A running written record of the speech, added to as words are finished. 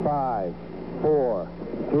5, 4,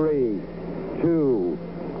 3, 2,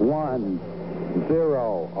 1,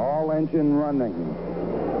 0. All engine running.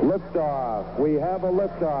 Liftoff. We have a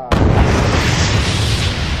liftoff.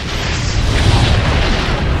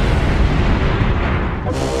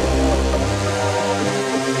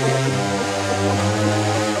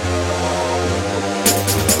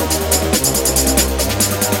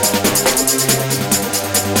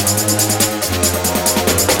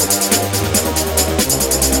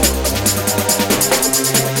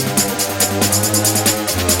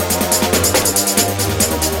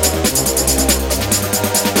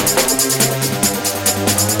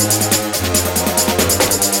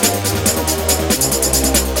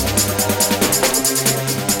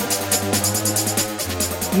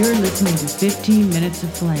 You're listening to 15 Minutes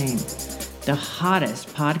of Flame, the hottest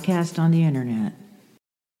podcast on the internet.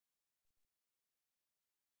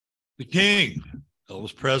 The King,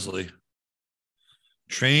 Elvis Presley,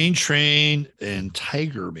 Train, and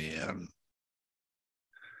Tiger Man.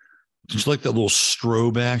 Just like that little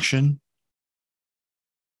strobe action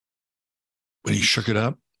when he shook it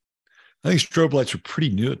up. I think strobe lights were pretty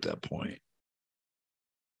new at that point.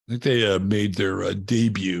 I think they made their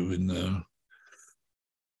debut in the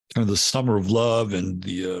kind of the Summer of Love and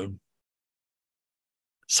the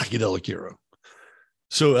psychedelic era.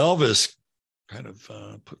 So Elvis kind of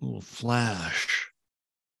put a little flash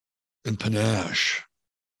and panache.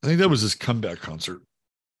 I think that was his comeback concert.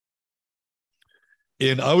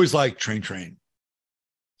 And I always like Train.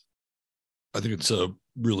 I think it's a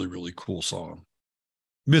really, really cool song.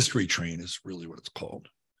 Mystery Train is really what it's called.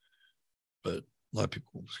 But a lot of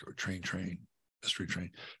people just go Train. Mystery Train.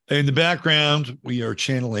 In the background, we are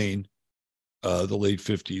channeling the late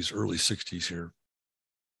 50s, early 60s here.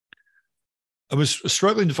 I was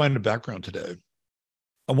struggling to find a background today.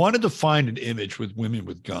 I wanted to find an image with women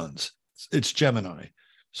with guns. It's Gemini.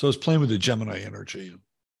 So I was playing with the Gemini energy.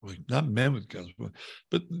 Like not men with guns,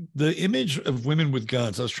 but the image of women with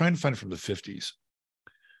guns, I was trying to find it from the 50s.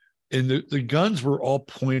 And the guns were all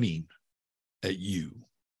pointing at you.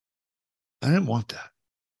 I didn't want that.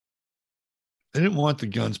 I didn't want the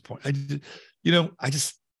guns point. To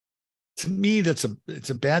me, it's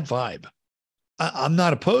a bad vibe. I'm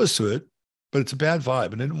not opposed to it, but it's a bad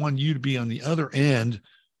vibe. And I didn't want you to be on the other end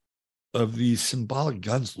of these symbolic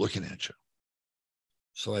guns looking at you.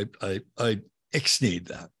 So I ixnayed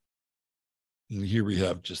that. And here we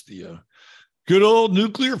have just the good old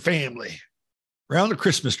nuclear family around the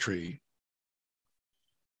Christmas tree.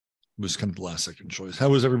 It was kind of the last second choice. How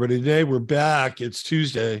was everybody today? We're back. It's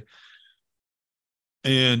Tuesday.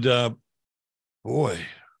 And boy,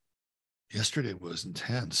 yesterday was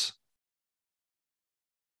intense.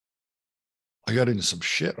 I got into some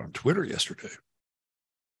shit on Twitter yesterday.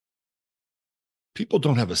 People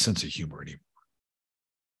don't have a sense of humor anymore.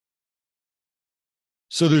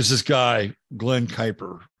 So there's this guy, Glenn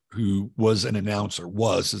Kuiper, who was an announcer,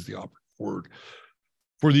 is the operative word,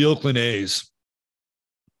 for the Oakland A's.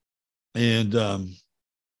 And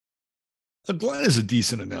Glenn is a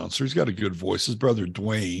decent announcer. He's got a good voice. His brother,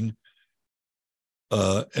 Dwayne,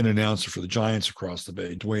 an announcer for the Giants across the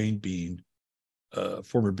bay, Dwayne being a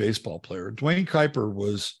former baseball player. Dwayne Kuiper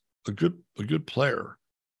was a good player,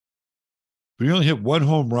 but he only hit one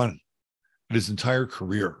home run in his entire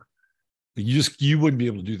career. You wouldn't be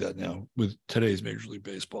able to do that now with today's Major League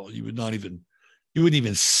Baseball. You wouldn't even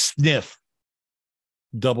sniff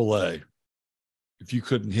AA if you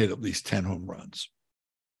couldn't hit at least 10 home runs.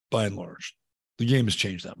 By and large, the game has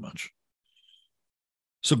changed that much.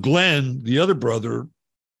 So Glenn, the other brother,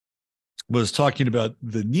 was talking about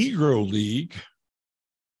the Negro League,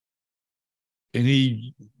 and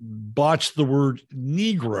he botched the word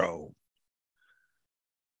Negro.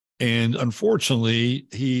 And unfortunately,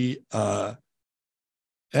 he added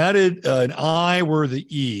an I where the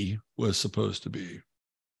E was supposed to be.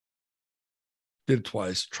 Did it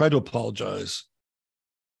twice, tried to apologize.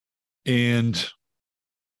 And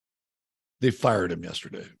they fired him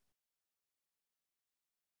yesterday.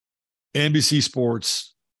 NBC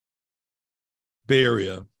Sports, Bay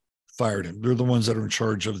Area, fired him. They're the ones that are in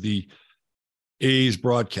charge of the A's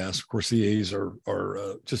broadcast. Of course, the A's are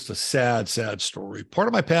just a sad story. Part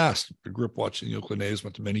of my past. I grew up watching the Oakland A's,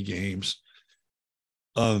 went to many games.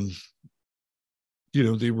 They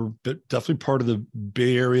were definitely part of the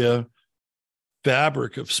Bay Area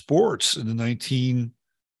fabric of sports in the 1970s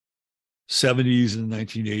and the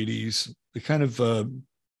 1980s. They kind of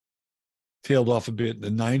tailed off a bit in the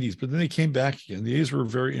 90s, but then they came back again. The A's were a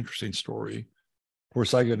very interesting story. Of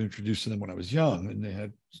course, I got introduced to them when I was young, and they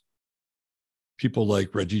had people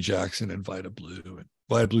like Reggie Jackson and Vida Blue. And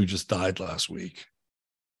Vida Blue just died last week.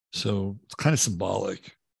 So it's kind of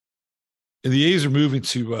symbolic. And the A's are moving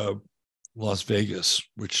to Las Vegas,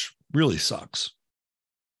 which really sucks.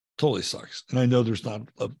 Totally sucks. And I know there's not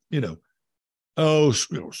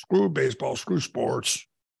screw baseball, screw sports,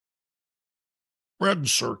 red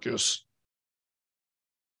circus.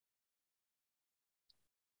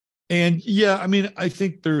 And yeah, I mean, I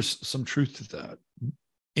think there's some truth to that.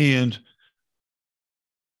 And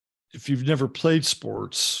if you've never played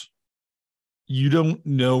sports, you don't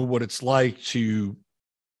know what it's like to,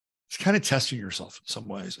 it's kind of testing yourself in some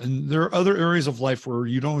ways. And there are other areas of life where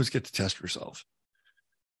you don't always get to test yourself.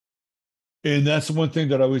 And that's the one thing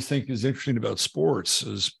that I always think is interesting about sports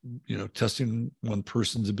is, testing one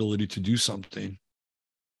person's ability to do something.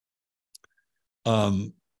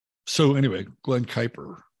 So anyway, Glenn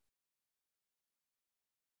Kuiper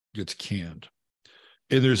gets canned.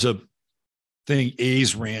 And there's a thing,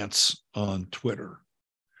 A's rants on Twitter.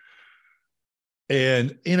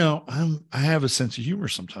 And, I have a sense of humor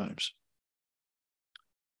sometimes.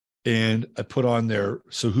 And I put on there,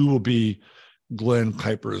 so who will be Glenn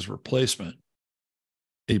Kuiper's replacement?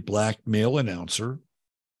 A black male announcer,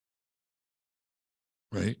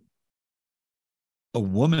 right? A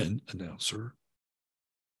woman announcer,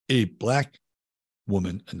 a black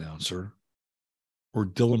woman announcer, or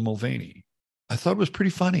Dylan Mulvaney. I thought it was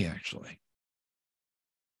pretty funny, actually.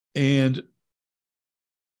 And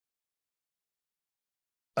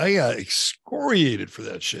I got excoriated for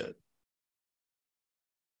that shit.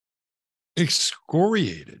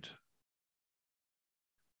 Excoriated.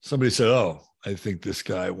 Somebody said, "Oh, I think this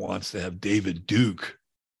guy wants to have David Duke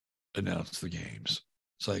announce the games."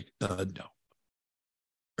 It's like, no.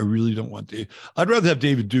 I really don't want to. I'd rather have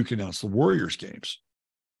David Duke announce the Warriors games.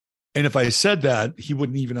 And if I said that, he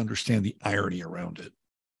wouldn't even understand the irony around it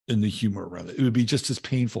and the humor around it. It would be just as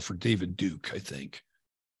painful for David Duke, I think,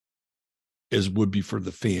 as would be for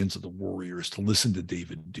the fans of the Warriors to listen to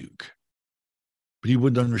David Duke. But he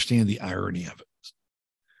wouldn't understand the irony of it.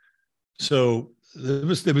 So there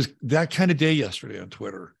was that kind of day yesterday on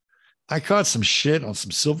Twitter. I caught some shit on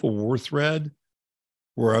some Civil War thread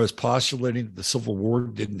where I was postulating that the Civil War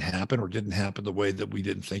didn't happen or didn't happen the way that we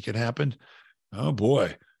didn't think it happened. Oh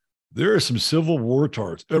boy, there are some Civil War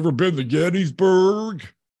tards. Ever been to Gettysburg?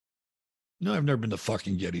 No, I've never been to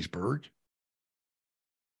fucking Gettysburg.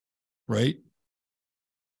 Right?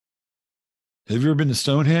 Have you ever been to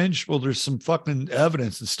Stonehenge? Well, there's some fucking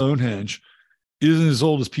evidence that Stonehenge isn't as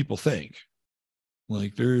old as people think.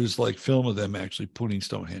 Like there's like film of them actually putting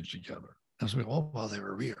Stonehenge together. I was like, oh, well, they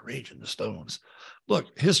were rearranging the stones.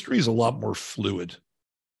 Look, history is a lot more fluid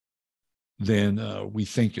than we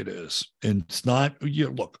think it is. And it's not,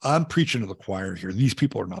 look, I'm preaching to the choir here. These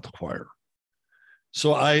people are not the choir.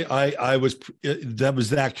 So that was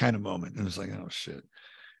that kind of moment. And it's like, oh shit.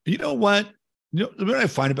 You know what? What I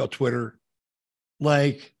find about Twitter,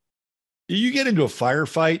 like you get into a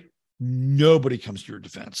firefight, nobody comes to your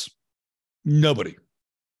defense. Nobody.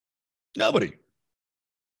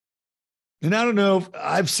 And I don't know if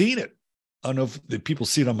I've seen it. I don't know if the people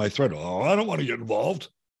see it on my thread. Oh, I don't want to get involved.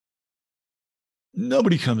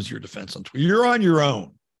 Nobody comes to your defense on Twitter. You're on your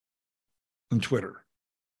own on Twitter.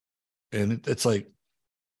 And it's like,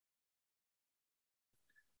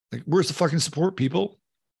 where's the fucking support, people?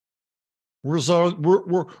 Where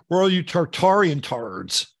are you Tartarian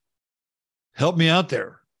tards? Help me out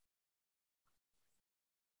there.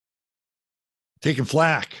 Taking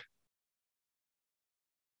flack.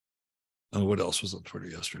 Oh, what else was on Twitter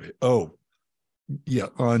yesterday? Oh, yeah.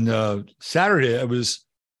 On Saturday, I was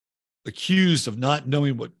accused of not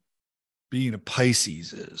knowing what being a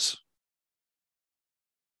Pisces is.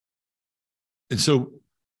 And so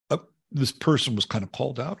this person was kind of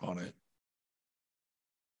called out on it.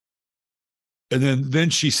 And then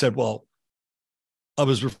she said, well, I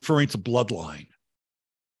was referring to bloodline.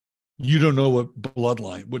 You don't know what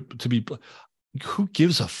bloodline would to be. Who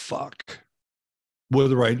gives a fuck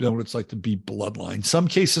whether I know what it's like to be bloodline? In some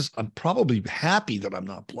cases, I'm probably happy that I'm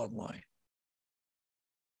not bloodline.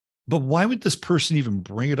 But why would this person even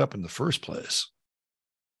bring it up in the first place?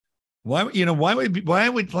 Why would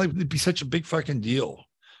it be such a big fucking deal?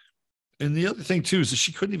 And the other thing too is that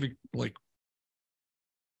she couldn't even like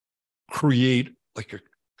create like a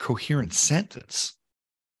coherent sentence.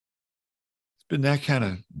 It's been that kind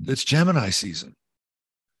of, it's Gemini season.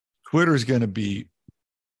 Twitter's going to be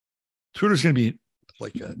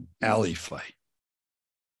like an alley fight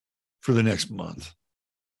for the next month.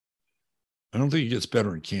 I don't think it gets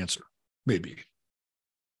better in Cancer, maybe.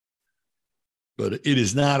 But it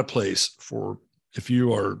is not a place for, if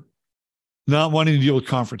you are not wanting to deal with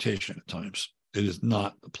confrontation at times, it is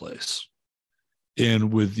not the place.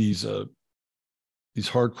 And with these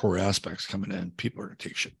hardcore aspects coming in, people are going to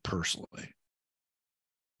take shit personally.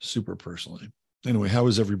 super personally. Anyway, how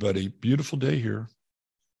is everybody? Beautiful day here.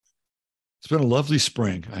 It's been a lovely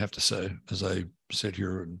spring, I have to say, as I sit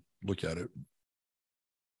here and look at it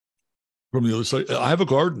from the other side. I have a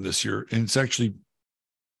garden this year, and it's actually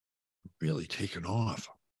really taken off.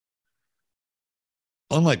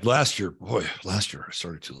 Unlike last year, last year I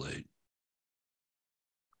started too late.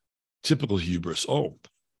 Typical hubris. Oh,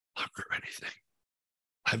 I'll grow anything.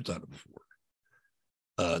 I've done it before.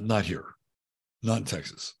 Not here, not in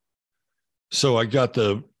Texas. So I got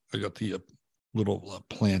the little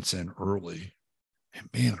plants in early, and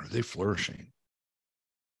man, are they flourishing?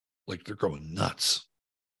 Like they're growing nuts.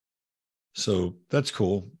 So that's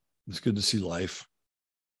cool. It's good to see life.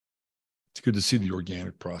 It's good to see the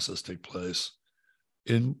organic process take place,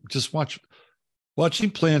 and just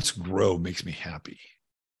watching plants grow makes me happy.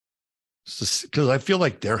 Because I feel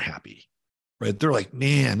like they're happy, right? They're like,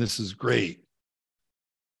 man, this is great.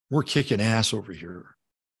 We're kicking ass over here.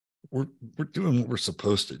 We're doing what we're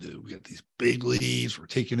supposed to do. We got these big leaves. We're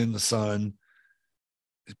taking in the sun,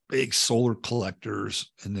 these big solar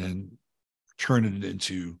collectors, and then turning it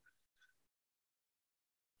into,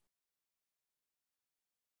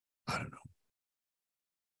 I don't know,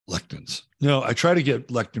 lectins. No, I try to get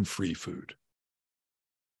lectin-free food.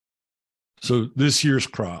 So this year's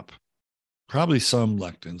crop, probably some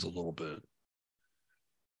lectins a little bit,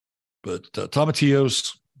 but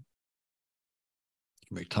tomatillos, you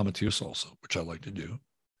can make tomatillo salsa, which I like to do.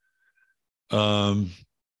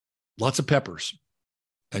 Lots of peppers.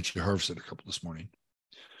 Actually harvested a couple this morning.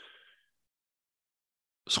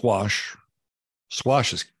 Squash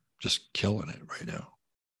is just killing it right now.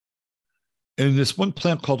 And this one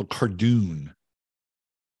plant called a cardoon,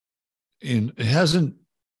 and it hasn't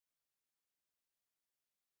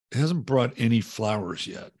brought any flowers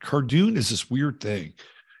yet. Cardoon is this weird thing.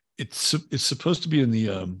 It's supposed to be in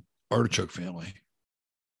the artichoke family,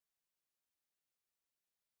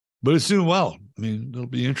 but it's doing well. I mean, it'll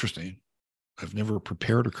be interesting. I've never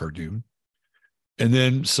prepared a cardoon. And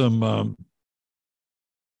then some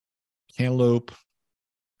cantaloupe,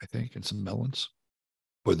 I think, and some melons.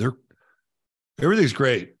 But everything's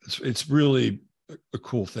great. It's really a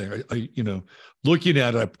cool thing. I looking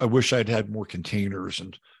at it, I wish I'd had more containers,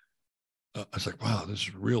 and I was like, wow,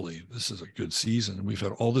 this is a good season. And we've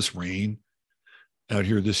had all this rain out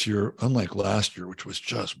here this year, unlike last year, which was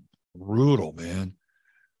just brutal, man.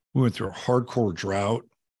 We went through a hardcore drought.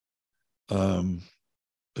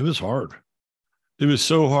 It was hard. It was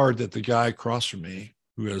so hard that the guy across from me,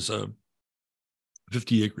 who has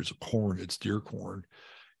 50 acres of corn, it's deer corn,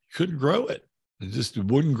 couldn't grow it. It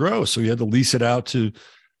wouldn't grow. So he had to lease it out to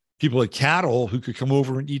people like cattle who could come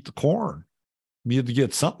over and eat the corn. We had to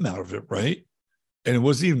get something out of it, right? And it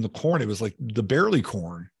wasn't even the corn. It was like the barley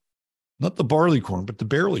corn, not the barley corn, but the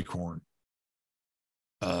barley corn.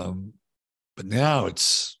 But now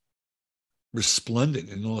it's resplendent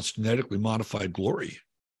in all its genetically modified glory.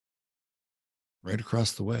 Right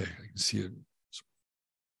across the way, I can see it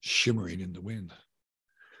shimmering in the wind.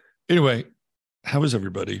 Anyway, how is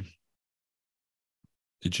everybody?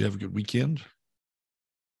 Did you have a good weekend? Let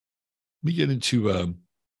me get into a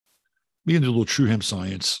little true hemp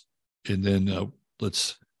science, and then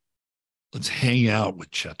let's hang out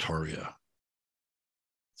with Chattaria.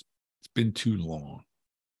 It's been too long.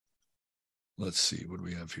 Let's see, what do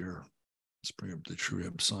we have here? Let's bring up the true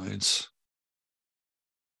hemp science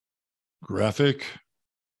graphic.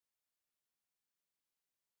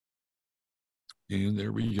 And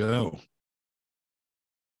there we go.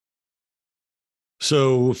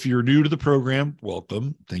 So if you're new to the program,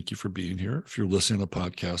 welcome. Thank you for being here. If you're listening on the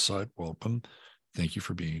podcast side, welcome. Thank you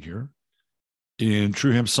for being here. And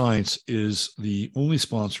True Hemp Science is the only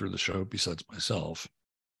sponsor of the show besides myself,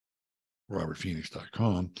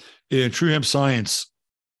 robertphoenix.com. And True Hemp Science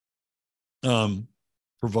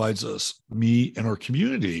provides us, me and our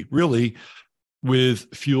community, really,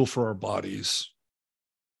 with fuel for our bodies.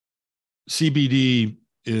 CBD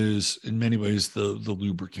is in many ways the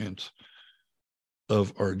lubricant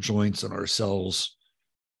of our joints and our cells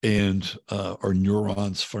and our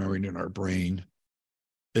neurons firing in our brain.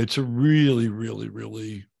 It's a really, really,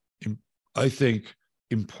 really, I think,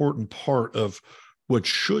 important part of what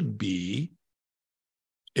should be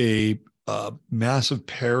a massive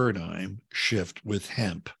paradigm shift with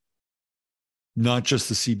hemp, not just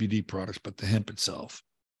the CBD products, but the hemp itself.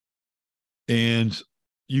 And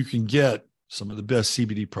you can get some of the best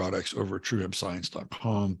CBD products over at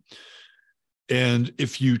truehempscience.com. And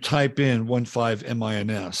if you type in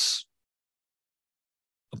 15MINS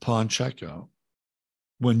upon checkout,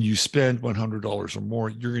 when you spend $100 or more,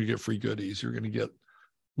 you're going to get free goodies. You're going to get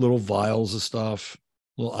little vials of stuff,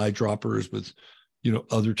 little eyedroppers with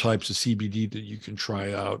other types of CBD that you can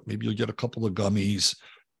try out. Maybe you'll get a couple of gummies,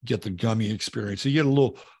 get the gummy experience. So you get a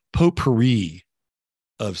little potpourri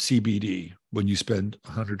of CBD when you spend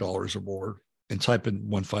 $100 or more and type in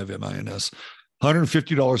 15MINS.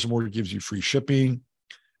 $150 or more gives you free shipping.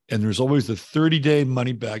 And there's always the 30-day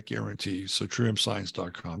money-back guarantee. So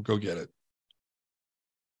truehempscience.com. Go get it.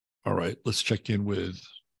 All right, let's check in with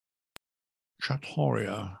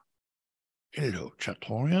Chatoria. Hello,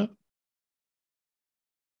 Chatoria.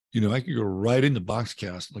 I could go right into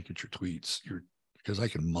Boxcast and look at your tweets because I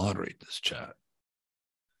can moderate this chat.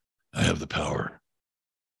 I have the power.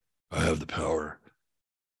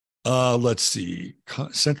 Let's see.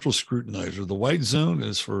 Central scrutinizer. The white zone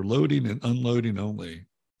is for loading and unloading only.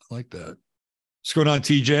 I like that. What's going on,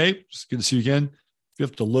 TJ? It's good to see you again. If you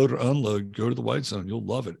have to load or unload, go to the white zone. You'll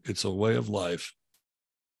love it. It's a way of life.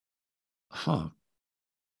 Huh.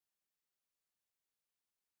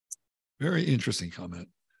 Very interesting comment.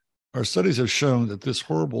 Our studies have shown that this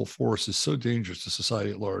horrible force is so dangerous to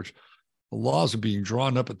society at large. The laws are being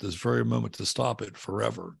drawn up at this very moment to stop it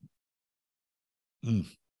forever.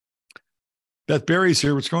 Beth Berry's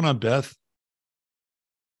here. What's going on, Beth?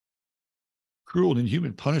 Cruel and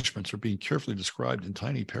inhuman punishments are being carefully described in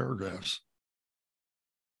tiny paragraphs.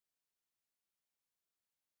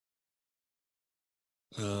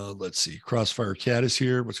 Let's see. Crossfire Cat is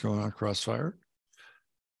here. What's going on, Crossfire?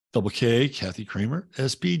 Double K, Kathy Kramer,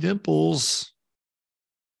 SB Dimples.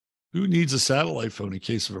 Who needs a satellite phone in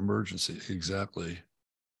case of emergency? Exactly.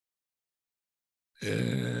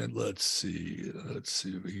 And let's see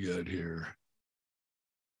what we got here.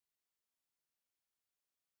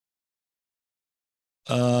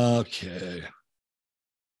 Okay.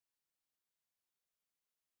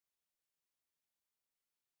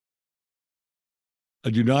 I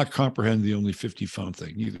do not comprehend the only 50 phone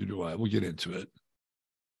thing. Neither do I. We'll get into it.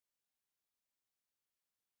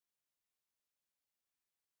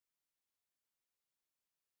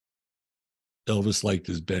 Elvis liked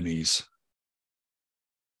his bennies.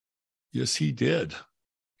 Yes, he did.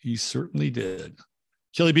 He certainly did.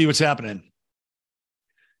 Kelly B, what's happening?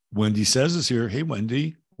 Wendy Says is here. Hey,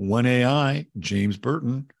 Wendy. 1AI, James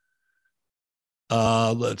Burton.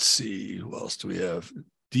 Let's see. Who else do we have?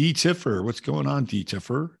 D. Tiffer. What's going on, D.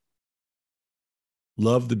 Tiffer?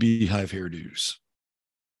 Love the beehive hairdos.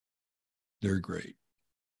 They're great.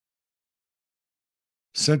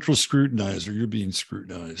 Central scrutinizer. You're being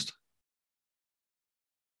scrutinized.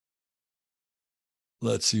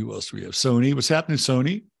 Let's see who else we have. Sony. What's happening,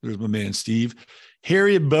 Sony? There's my man, Steve.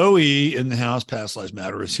 Harriet Bowie in the house. Past Lives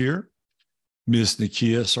Matter is here. Miss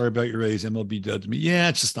Nakia. Sorry about your A's. MLB dud to me. Yeah,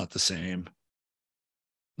 it's just not the same.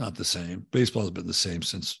 Not the same. Baseball has been the same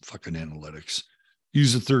since fucking analytics.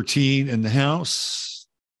 User 13 in the house.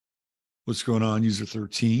 What's going on, User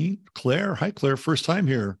 13? Claire. Hi, Claire. First time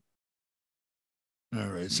here. All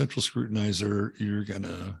right. Central scrutinizer.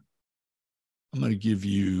 I'm going to give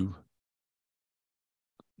you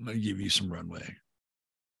some runway.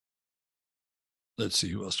 Let's see,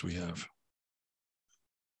 who else do we have?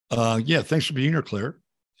 Yeah, thanks for being here, Claire.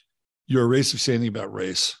 You're a race of saying anything about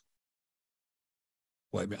race.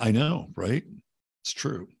 Well, I know, right? It's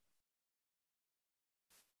true.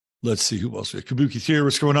 Let's see who else we have. Kabuki Theater,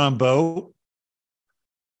 what's going on, Bo?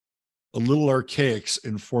 A little archaics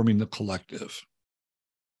in forming the collective.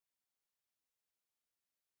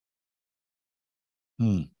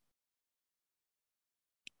 A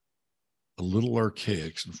little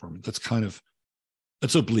archaics in forming. That's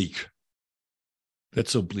oblique.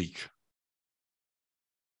 That's oblique.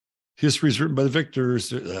 History is written by the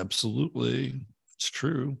victors. Absolutely. It's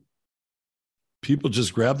true. People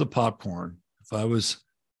just grab the popcorn. If I was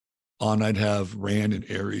on, I'd have Rand and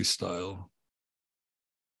Aries style.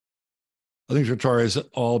 I think Tartari is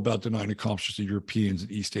all about denying accomplishments to Europeans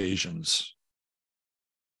and East Asians.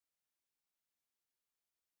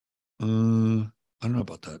 I don't know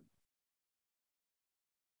about that.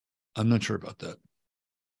 I'm not sure about that.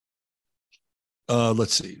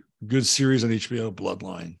 Let's see. Good series on HBO,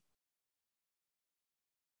 Bloodline.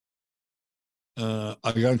 I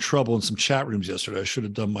got in trouble in some chat rooms yesterday. I should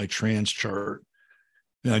have done my trans chart.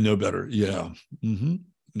 Yeah, I know better. Yeah.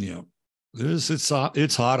 Yeah. It's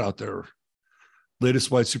hot out there. Latest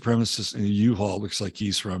white supremacist in a U-Haul looks like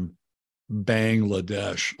he's from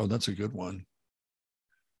Bangladesh. Oh, that's a good one.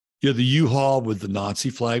 Yeah, the U-Haul with the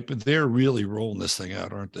Nazi flag, but they're really rolling this thing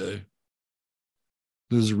out, aren't they?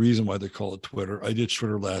 There's a reason why they call it Twitter. I did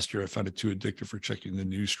Twitter last year. I found it too addictive for checking the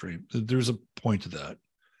news stream. There's a point to that.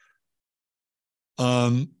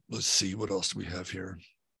 Let's see. What else do we have here?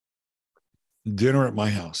 Dinner at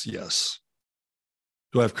my house. Yes.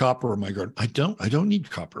 Do I have copper in my garden? I don't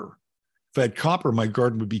need copper. If I had copper, my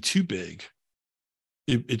garden would be too big.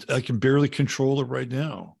 I can barely control it right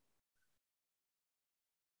now.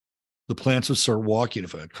 The plants would start walking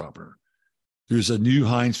if I had copper. There's a new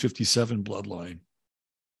Heinz 57 bloodline.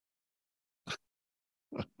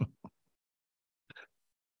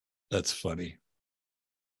 That's funny.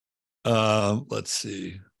 Let's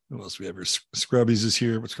see. What else we have here? Scrubbies is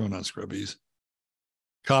here. What's going on, Scrubbies?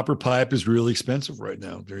 Copper pipe is really expensive right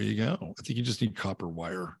now. There you go. I think you just need copper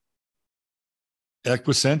wire.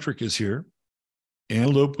 Equicentric is here.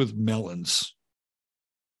 Antelope with melons.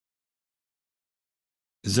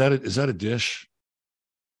 Is that a dish?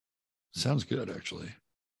 Sounds good, actually.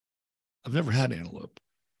 I've never had antelope.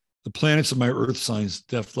 The planets of my earth signs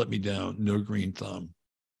def let me down. No green thumb.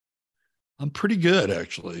 I'm pretty good,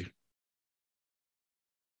 actually.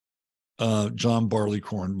 John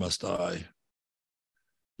Barleycorn must die.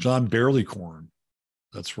 John Barleycorn.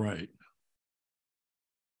 That's right.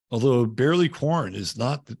 Although Barleycorn is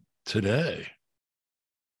not today.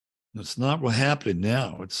 It's not what happened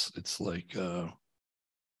now. It's like it's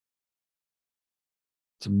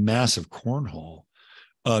a massive cornhole.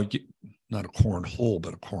 Not a cornhole,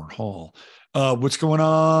 but a cornhole. What's going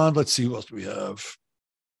on? Let's see. What else do we have?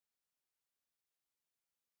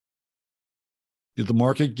 Did the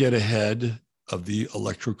market get ahead of the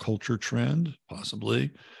electroculture trend?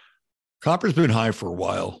 Possibly. Copper's been high for a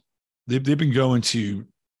while. They've been going to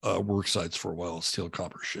work sites for a while, steal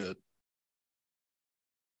copper shit.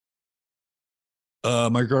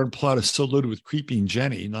 My garden plot is so loaded with creeping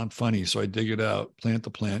Jenny, not funny, so I dig it out, plant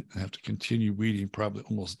the plant, and have to continue weeding probably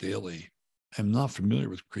almost daily. I'm not familiar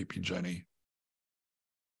with creeping Jenny.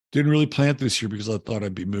 Didn't really plant this year because I thought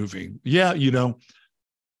I'd be moving. Yeah,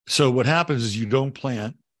 so what happens is you don't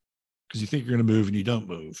plant because you think you're going to move and you don't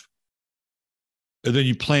move. And then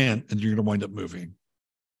you plant and you're going to wind up moving.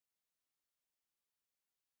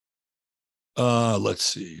 Let's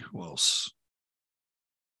see. Who else?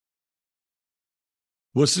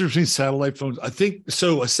 What's the difference between satellite phones? I think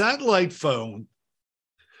so. A satellite phone,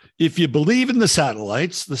 if you believe in the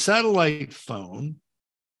satellites, the satellite phone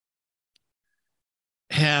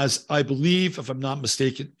has, I believe, if I'm not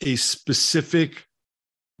mistaken, a specific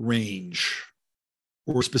range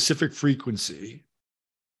or specific frequency.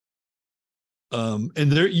 And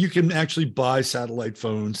there you can actually buy satellite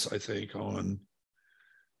phones, I think, on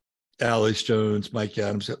Alex Jones, Mike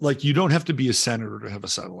Adams. Like, you don't have to be a senator to have a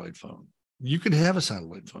satellite phone. You can have a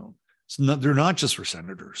satellite phone. They're not just for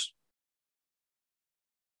senators.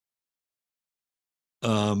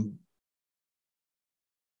 But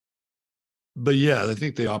yeah, I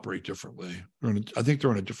think they operate differently. I think they're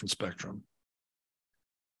on a different spectrum.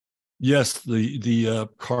 Yes, the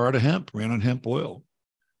car out of hemp ran on hemp oil.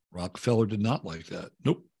 Rockefeller did not like that.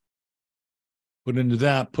 Nope. Put into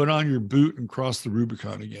that, put on your boot and cross the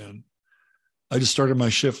Rubicon again. I just started my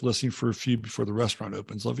shift listening for a few before the restaurant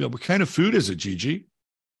opens. Love you. What kind of food is it, Gigi?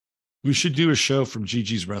 We should do a show from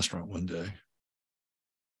Gigi's restaurant one day.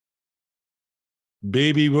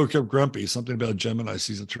 Baby woke up grumpy. Something about Gemini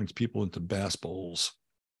season turns people into bass bowls.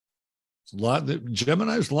 There's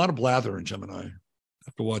a lot of blather in Gemini. I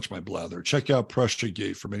have to watch my blather. Check out Prussia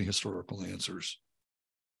Gate for many historical answers.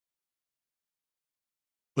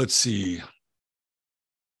 Let's see.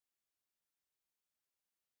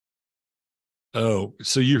 Oh,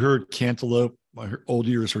 so you heard cantaloupe. My old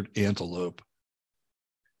ears heard antelope.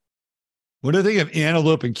 When I think of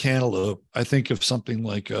antelope and cantaloupe, I think of something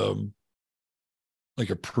like a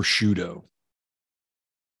prosciutto.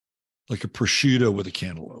 Like a prosciutto with a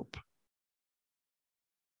cantaloupe.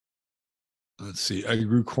 Let's see. I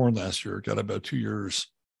grew corn last year. Got about 2 years.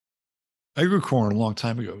 I grew corn a long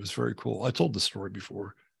time ago. It was very cool. I told the story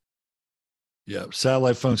before. Yeah,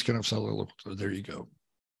 satellite phones can have satellite. There you go.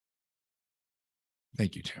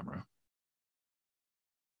 Thank you, Tamara.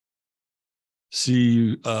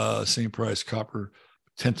 See, same price, copper,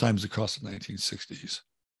 10 times the cost of 1960s.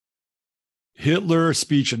 Hitler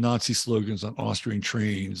speech and Nazi slogans on Austrian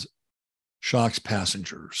trains shocks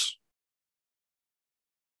passengers.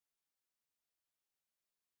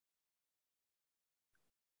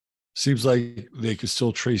 Seems like they could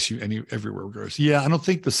still trace you everywhere. Regardless. Yeah, I don't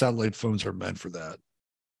think the satellite phones are meant for that.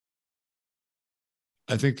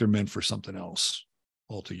 I think they're meant for something else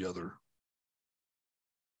altogether.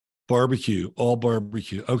 Barbecue, all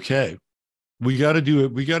barbecue. Okay, we got to do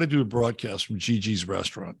it. We got to do a broadcast from Gigi's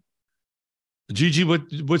restaurant. Gigi,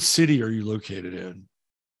 what city are you located in?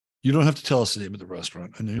 You don't have to tell us the name of the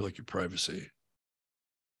restaurant. I know you like your privacy.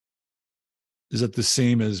 Is that the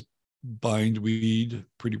same as Bindweed,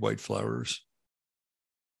 Pretty White Flowers?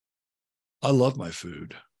 I love my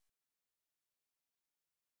food.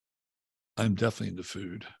 I'm definitely into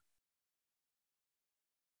food.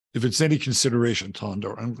 If it's any consideration,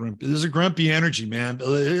 Tondor, I'm grumpy. There's a grumpy energy, man.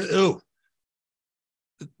 Oh,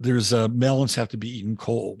 there's melons have to be eaten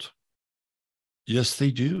cold. Yes,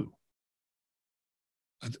 they do.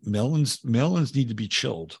 Melons need to be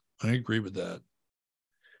chilled. I agree with that.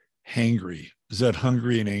 Hangry. Is that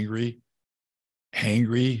hungry and angry?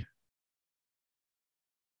 Hangry.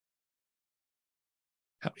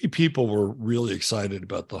 How many people were really excited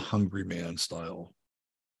about the Hungry Man style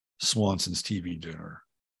Swanson's TV dinner?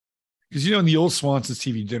 Because, in the old Swanson's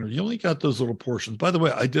TV dinner, you only got those little portions. By the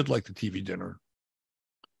way, I did like the TV dinner.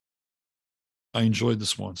 I enjoyed the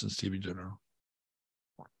Swanson's TV dinner.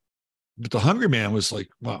 But the Hungry Man was like,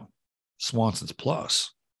 wow, Swanson's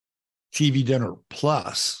plus. TV dinner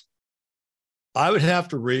plus. I would have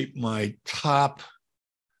to rate my top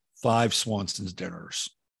 5 Swanson's dinners.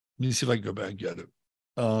 Let me see if I can go back and get it.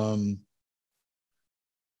 I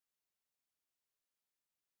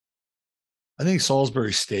think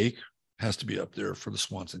Salisbury steak has to be up there for the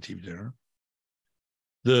Swanson TV dinner.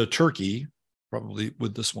 The turkey, probably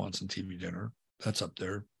with the Swanson TV dinner, that's up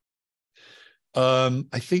there.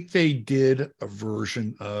 I think they did a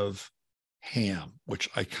version of ham, which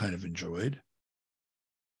I kind of enjoyed.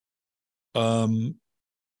 I'm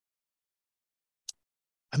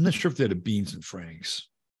not sure if they had a beans and franks.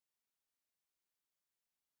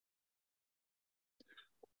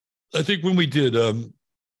 I think when we did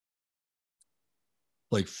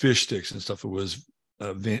like fish sticks and stuff, it was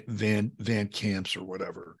Van Camps or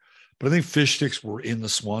whatever. But I think fish sticks were in the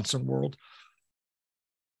Swanson world.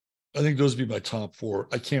 I think those would be my top 4.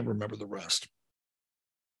 I can't remember the rest.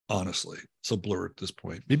 Honestly, it's a blur at this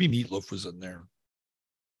point. Maybe meatloaf was in there.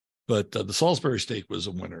 But the Salisbury steak was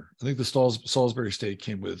a winner. I think the Salisbury steak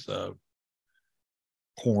came with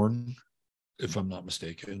corn, if I'm not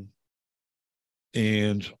mistaken.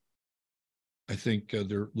 And I think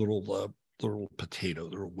their little potato,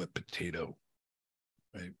 their whipped potato.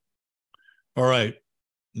 Right. All right.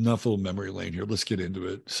 Enough of memory lane here. Let's get into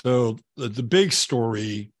it. So the big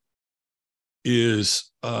story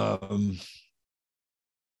is the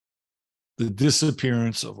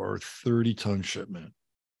disappearance of our 30-ton shipment.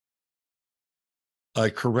 I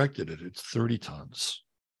corrected it. It's 30 tons.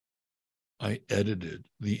 I edited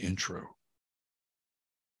the intro.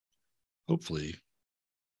 Hopefully,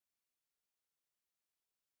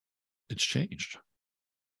 it's changed.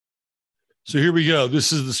 So here we go.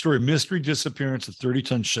 This is the story. Mystery disappearance of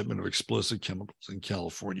 30-ton shipment of explosive chemicals in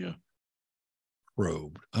California.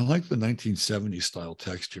 Probed. I like the 1970s style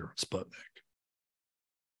text here on Sputnik.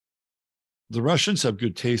 The Russians have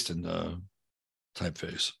good taste in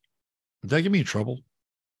typeface. Did that get me in trouble?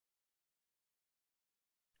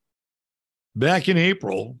 Back in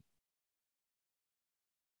April,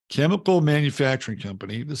 chemical manufacturing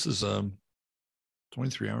company, this is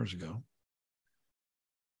 23 hours ago,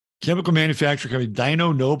 chemical manufacturing company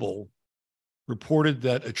Dyno Nobel reported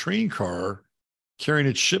that a train car carrying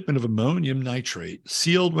its shipment of ammonium nitrate,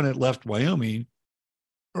 sealed when it left Wyoming,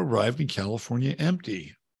 arrived in California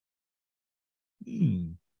empty.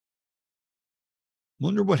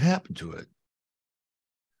 Wonder what happened to it.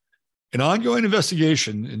 An ongoing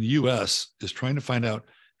investigation in the U.S. is trying to find out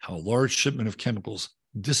how a large shipment of chemicals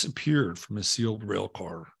disappeared from a sealed rail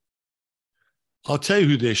car. I'll tell you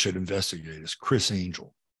who they should investigate is Chris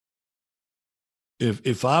Angel.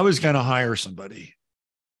 If I was going to hire somebody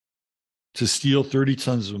to steal 30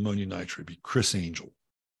 tons of ammonium nitrate, it'd be Chris Angel.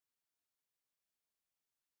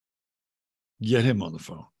 Get him on the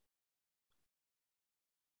phone.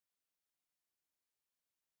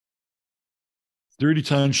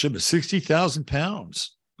 $30-ton shipment, 60,000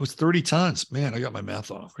 pounds. It was 30 tons. Man, I got my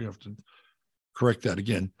math off. We have to correct that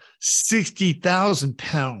again. 60,000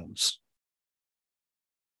 pounds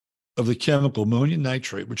of the chemical ammonium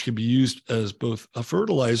nitrate, which can be used as both a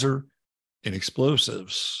fertilizer and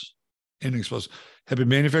explosives, have been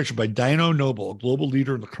manufactured by Dyno Nobel, a global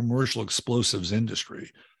leader in the commercial explosives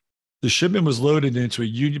industry. The shipment was loaded into a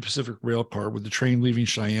Union Pacific rail car with the train leaving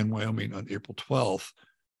Cheyenne, Wyoming on April 12th.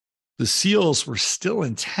 The seals were still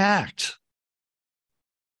intact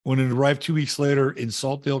when it arrived 2 weeks later in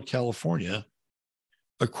Saltdale, California.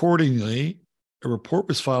 Accordingly, a report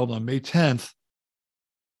was filed on May 10th,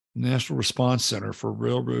 National Response Center for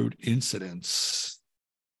Railroad Incidents.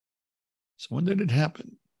 So when did it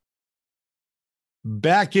happen?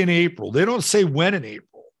 Back in April. They don't say when in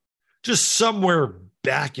April, just somewhere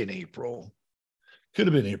back in April. Could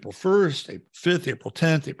have been April 1st, April 5th, April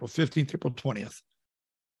 10th, April 15th, April 20th.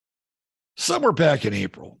 Somewhere back in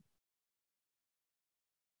April.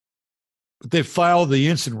 But they filed the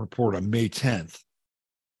incident report on May 10th. A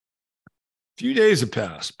few days have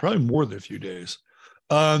passed, probably more than a few days.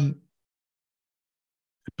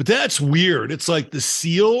 But that's weird. It's like the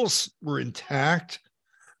seals were intact.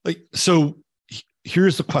 Like, so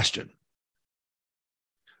here's the question.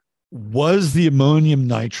 Was the ammonium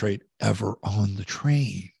nitrate ever on the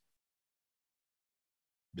train?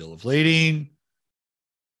 Bill of lading,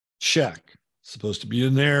 check. Supposed to be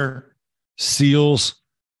in there. Seals,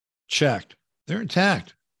 checked. They're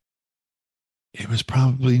intact. It was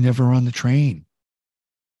probably never on the train.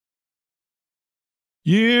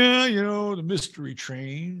 Yeah, the mystery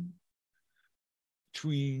train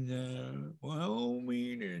between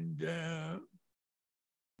Wyoming and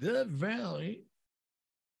the valley.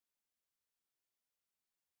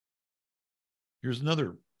 Here's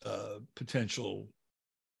another potential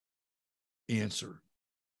answer.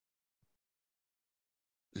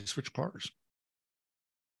 They switched cars.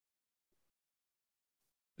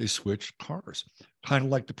 They switched cars, kind of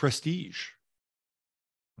like the Prestige,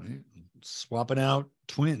 right? Swapping out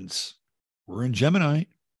twins. We're in Gemini.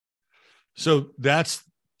 So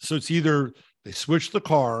it's either they switch the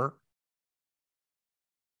car.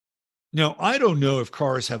 Now, I don't know if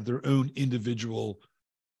cars have their own individual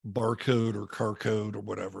barcode or car code or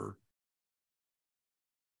whatever.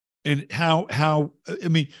 And how, I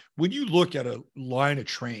mean, when you look at a line of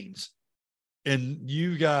trains and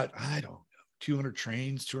you got, I don't know, 200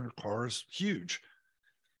 trains, 200 cars, huge.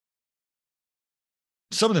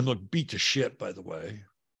 Some of them look beat to shit, by the way.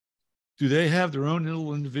 Do they have their own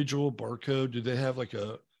little individual barcode? Do they have like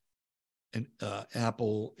an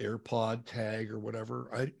Apple AirPod tag or whatever?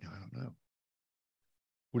 I don't know.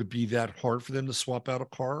 Would it be that hard for them to swap out a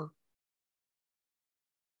car?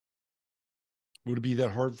 Would it be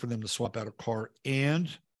that hard for them to swap out a car and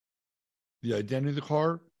the identity of the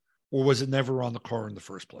car? Or was it never on the car in the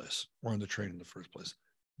first place or on the train in the first place?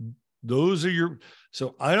 Those are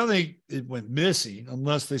so I don't think it went missing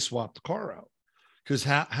unless they swapped the car out. Because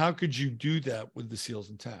how could you do that with the seals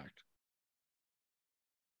intact?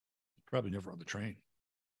 Probably never on the train.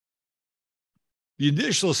 The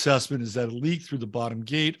initial assessment is that a leak through the bottom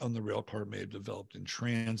gate on the rail car may have developed in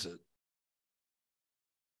transit.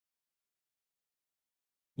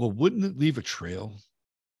 Well, wouldn't it leave a trail?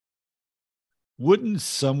 Wouldn't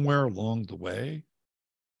somewhere along the way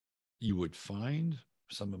you would find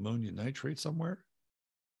some ammonium nitrate somewhere?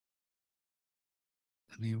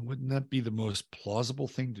 I mean, wouldn't that be the most plausible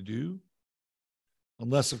thing to do?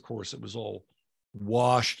 Unless, of course, it was all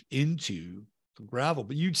washed into the gravel,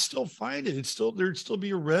 but you'd still find it. There'd still be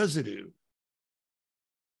a residue.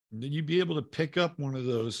 And then you'd be able to pick up one of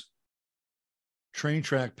those train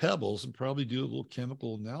track pebbles and probably do a little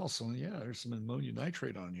chemical analysis. And yeah, there's some ammonium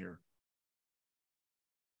nitrate on here.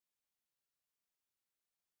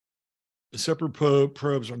 The separate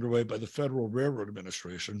probes underway by the Federal Railroad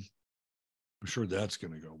Administration. I'm sure that's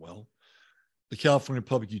going to go well. The California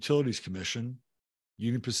Public Utilities Commission,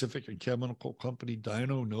 Union Pacific and chemical company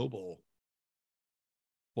Dyno Nobel.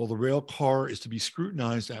 While the rail car is to be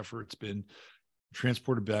scrutinized after it's been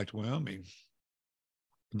transported back to Wyoming,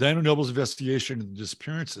 Dyno Nobel's investigation into the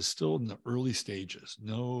disappearance is still in the early stages.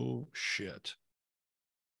 No shit.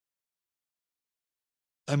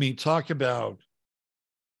 I mean, talk about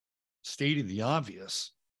stating the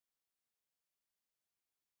obvious.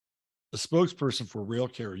 A spokesperson for rail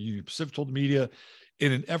carrier Union Pacific told the media,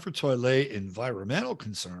 in an effort to allay environmental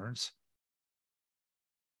concerns,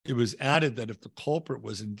 it was added that if the culprit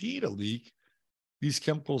was indeed a leak, these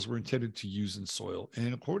chemicals were intended to use in soil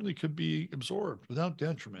and accordingly could be absorbed without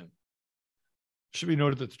detriment. It should be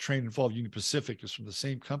noted that the train involved Union Pacific is from the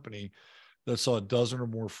same company that saw a dozen or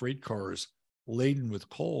more freight cars laden with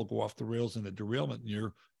coal go off the rails in a derailment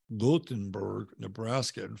near Gothenburg,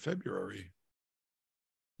 Nebraska in February.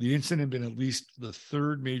 The incident had been at least the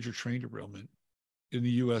third major train derailment in the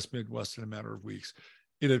U.S. Midwest in a matter of weeks.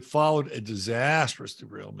 It had followed a disastrous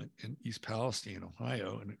derailment in East Palestine,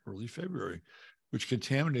 Ohio, in early February, which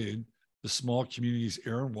contaminated the small community's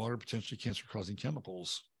air and water, potentially cancer-causing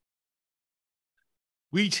chemicals.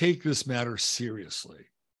 We take this matter seriously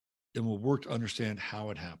and will work to understand how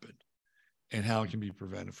it happened and how it can be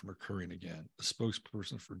prevented from occurring again. A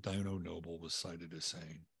spokesperson for Dyno Nobel was cited as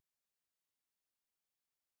saying.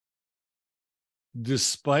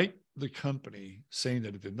 Despite the company saying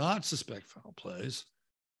that it did not suspect foul plays,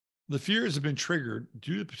 the fears have been triggered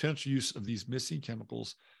due to the potential use of these missing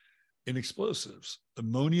chemicals in explosives.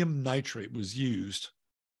 Ammonium nitrate was used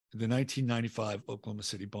in the 1995 Oklahoma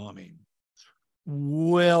City bombing.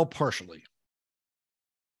 Well, partially.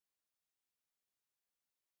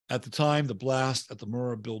 At the time, the blast at the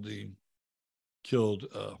Murrah building killed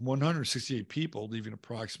 168 people, leaving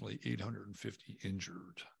approximately 850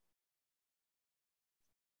 injured.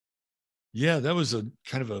 Yeah, that was a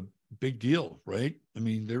kind of a big deal, right? I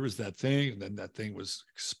mean, there was that thing, and then that thing was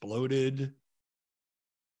exploded.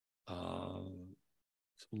 A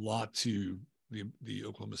lot to the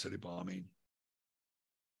Oklahoma City bombing.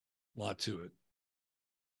 A lot to it.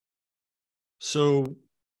 So,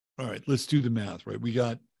 all right, let's do the math, right? We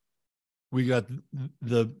got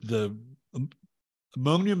the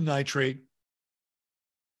ammonium nitrate.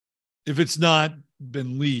 If it's not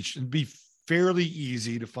been leached, it'd be fairly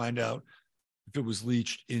easy to find out if it was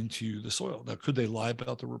leached into the soil. Now, could they lie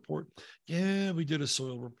about the report? Yeah, we did a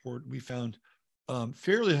soil report. We found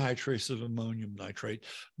fairly high trace of ammonium nitrate,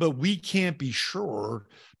 but we can't be sure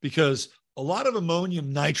because a lot of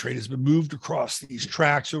ammonium nitrate has been moved across these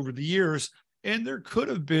tracks over the years, and there could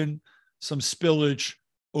have been some spillage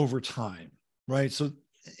over time, right? So,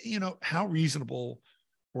 how reasonable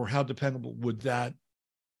or how dependable would that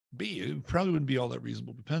be? It probably wouldn't be all that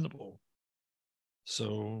reasonable, dependable.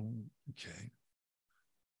 So, okay.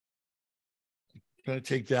 Got to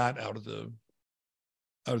take that out of the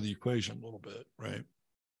equation a little bit, right?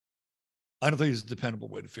 I don't think it's a dependable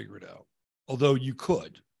way to figure it out, although you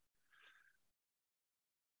could.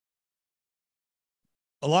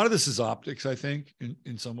 A lot of this is optics, I think,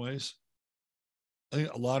 in some ways. I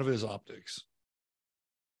think a lot of it is optics.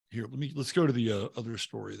 Here, let's go to the other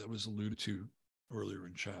story that was alluded to earlier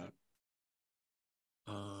in chat.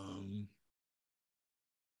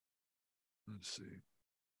 Let's see.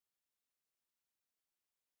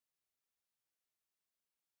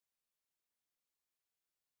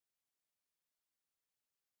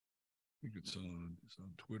 I think it's on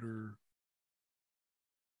Twitter.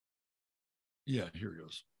 Yeah, here it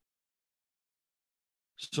goes.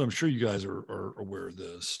 So I'm sure you guys are aware of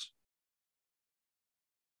this.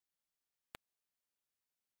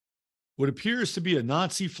 What appears to be a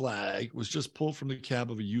Nazi flag was just pulled from the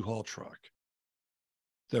cab of a U-Haul truck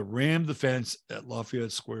that rammed the fence at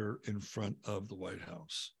Lafayette Square in front of the White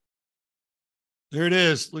House. There it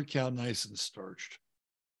is. Look how nice and starched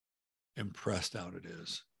and pressed out it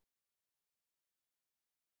is.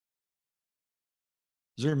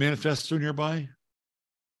 Is there a manifesto nearby?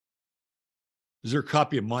 Is there a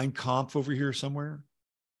copy of Mein Kampf over here somewhere?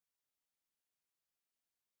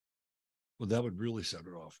 Well, that would really set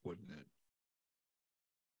it off, wouldn't it?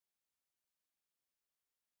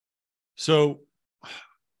 So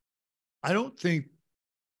I don't think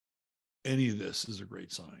any of this is a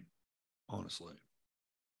great sign, honestly.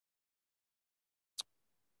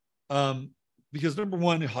 Because number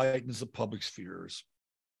one, it heightens the public's fears.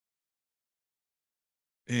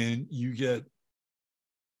 And you get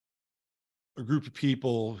a group of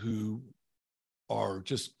people who are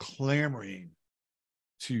just clamoring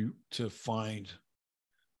to find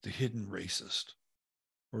the hidden racist,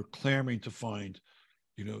 or clamoring to find,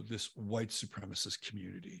 this white supremacist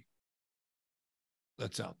community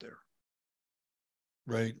that's out there,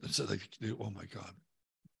 right? It's like, oh my God,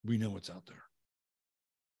 we know what's out there.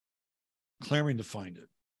 Clamoring to find it.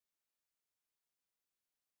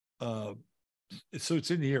 So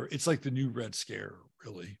it's in the air. It's like the new Red Scare,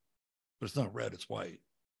 really, but it's not red, it's white.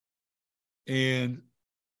 And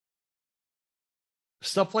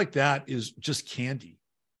stuff like that is just candy.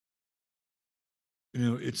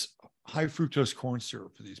 It's high fructose corn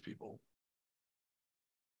syrup for these people.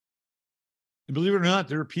 And believe it or not,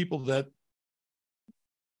 there are people that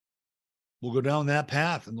will go down that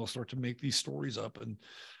path and they'll start to make these stories up and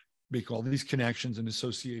make all these connections and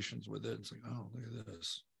associations with it. It's like, oh, look at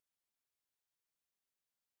this.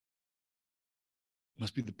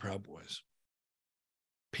 Must be the Proud Boys,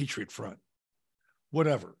 Patriot Front,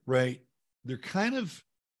 whatever, right? They're kind of,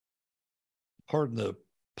 pardon the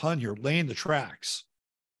pun here, laying the tracks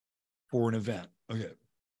for an event. Okay.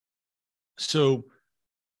 So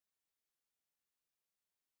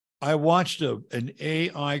I watched an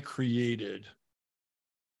AI created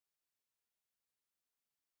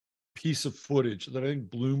piece of footage that I think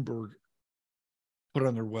Bloomberg put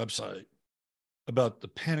on their website about the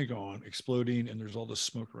Pentagon exploding, and there's all this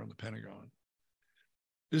smoke around the Pentagon.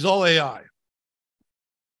 It's all AI.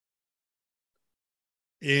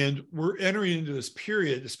 And we're entering into this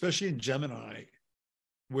period, especially in Gemini,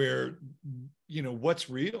 where, what's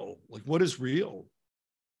real? Like, what is real?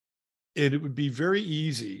 And it would be very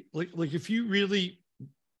easy. Like if you really,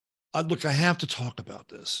 look, I have to talk about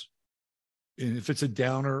this. And if it's a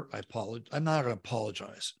downer, I apologize. I'm not going to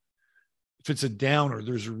apologize. If it's a downer,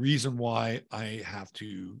 there's a reason why I have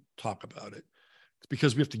to talk about it. It's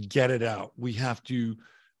because we have to get it out. We have to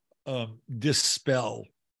dispel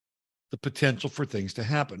the potential for things to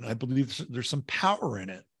happen. I believe there's some power in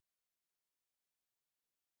it.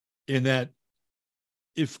 In that,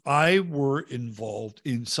 if I were involved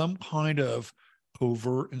in some kind of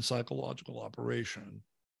overt and psychological operation.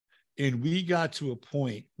 And we got to a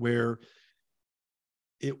point where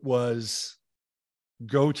it was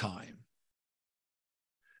go time.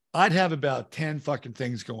 I'd have about 10 fucking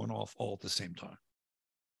things going off all at the same time.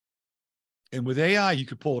 And with AI, you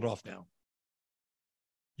could pull it off now.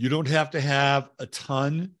 You don't have to have a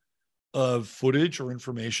ton of footage or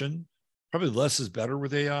information. Probably less is better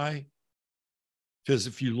with AI. Because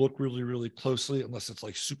if you look really, really closely, unless it's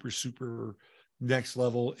like super, super next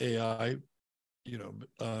level AI,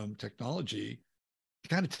 technology, you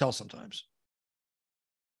kind of tell sometimes.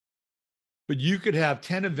 But you could have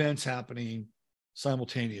 10 events happening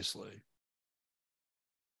simultaneously.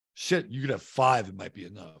 Shit, you could have 5, it might be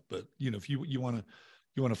enough. But if you want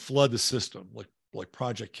to flood the system like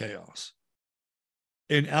Project Chaos.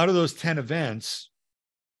 And out of those 10 events,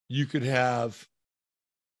 you could have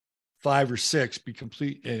 5 or 6 be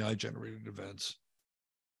complete AI generated events.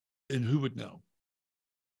 And who would know?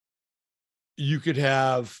 You could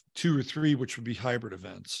have 2 or 3, which would be hybrid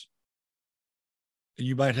events. And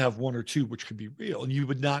you might have 1 or 2, which could be real, and you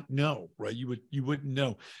would not know, right? You wouldn't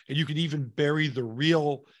know. And you could even bury the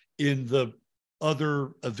real in the other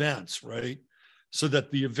events, right? So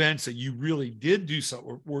that the events that you really did do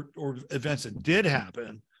something or events that did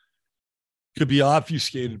happen could be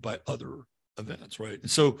obfuscated by other events, right?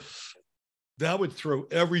 And so that would throw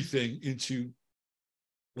everything into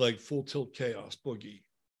like full tilt chaos boogie.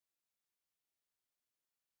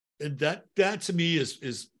 And that to me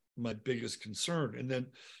is my biggest concern. And then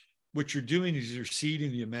what you're doing is you're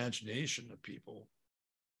seeding the imagination of people,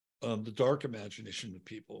 the dark imagination of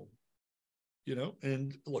people,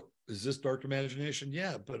 and look, is this dark imagination?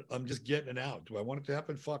 Yeah, but I'm just getting it out. Do I want it to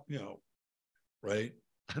happen? Fuck no. Right?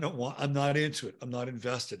 I'm not into it. I'm not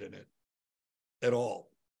invested in it at all.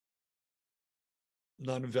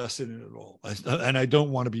 Not invested in it at all. And I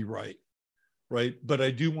don't want to be right. Right. But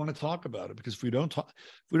I do want to talk about it, because if we don't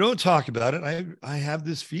talk about it, I have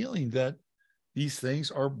this feeling that these things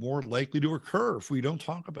are more likely to occur if we don't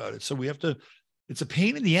talk about it. So we have to, it's a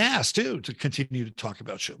pain in the ass too, to continue to talk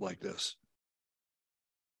about shit like this.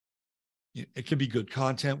 It can be good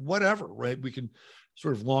content, whatever, right? We can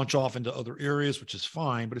sort of launch off into other areas, which is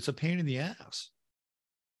fine, but it's a pain in the ass.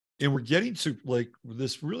 And we're getting to like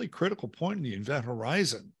this really critical point in the event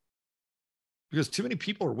horizon, because too many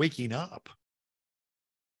people are waking up.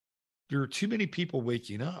 There are too many people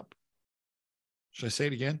waking up. Should I say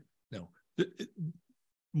it again? No.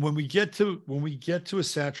 When we get to a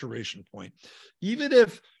saturation point, even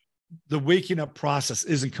if the waking up process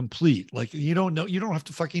isn't complete, like you don't have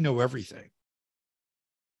to fucking know everything.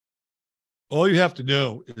 All you have to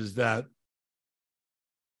know is that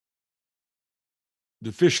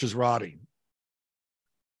the fish is rotting,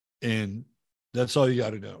 and that's all you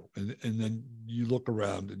got to know. And then you look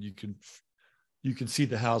around and you can see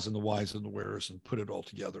the hows and the whys and the wheres and put it all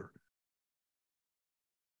together.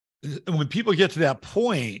 And when people get to that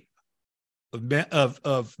point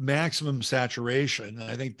of maximum saturation,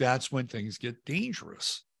 I think that's when things get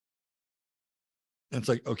dangerous. And it's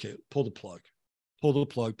like, okay, pull the plug. We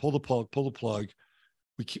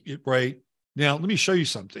keep it right. Now, let me show you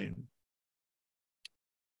something.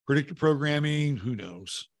 Predictive programming, who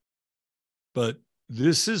knows? But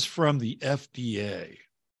this is from the FDA.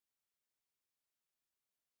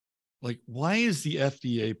 Like, why is the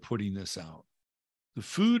FDA putting this out? The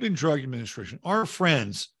Food and Drug Administration, our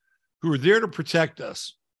friends who are there to protect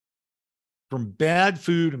us from bad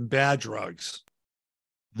food and bad drugs,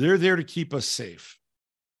 they're there to keep us safe.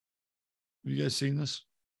 Have you guys seen this?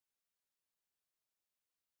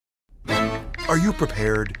 Are you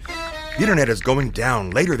prepared? The internet is going down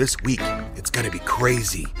later this week. It's going to be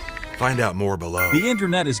crazy. Find out more below. The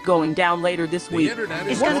internet is going down later this week.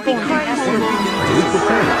 It's going to be crazy.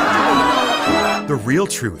 The real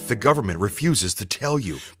truth the government refuses to tell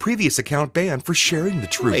you. Previous account banned for sharing the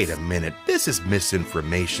truth. Wait a minute, this is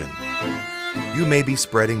misinformation. You may be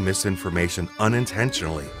spreading misinformation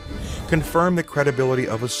unintentionally. Confirm the credibility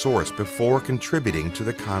of a source before contributing to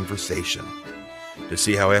the conversation. To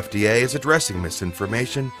see how FDA is addressing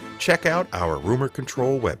misinformation, check out our Rumor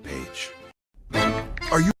Control webpage.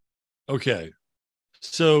 Are you okay?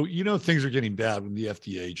 So things are getting bad when the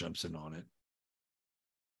FDA jumps in on it.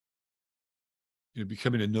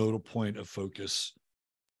 Becoming a nodal point of focus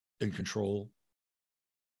and control.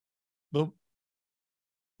 Well,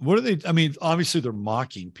 what are they? I mean, obviously they're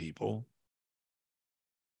mocking people.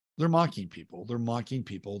 They're mocking people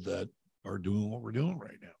that are doing what we're doing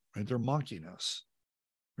right now, right? They're mocking us.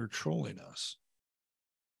 They're trolling us.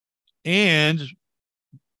 And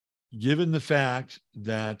given the fact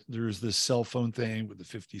that there's this cell phone thing with the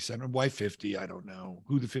 50 cent, why 50? I don't know.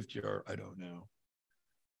 Who the 50 are, I don't know.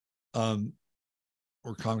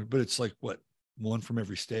 or Congress, but it's like what, one from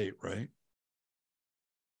every state, right?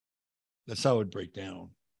 That's how it would break down.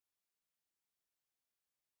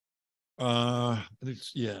 I think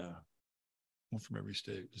it's, yeah, one from every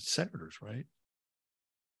state. It's senators, right?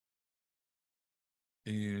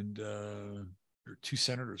 And there are 2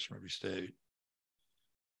 senators from every state.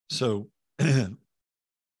 So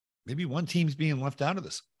maybe one team's being left out of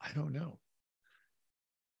this. I don't know.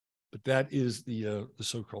 But that is the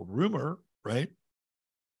so-called rumor, right?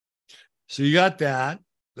 So you got that.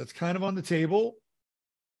 That's kind of on the table.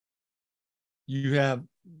 You have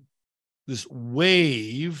this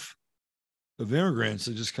wave of immigrants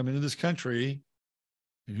that just come into this country,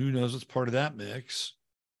 and who knows what's part of that mix.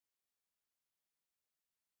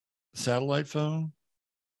 The satellite phone,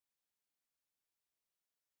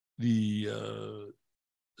 the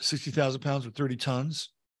 60,000 pounds or 30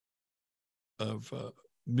 tons of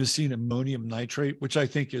missing ammonium nitrate, which I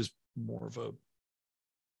think is more of a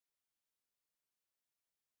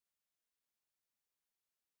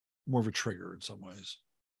trigger in some ways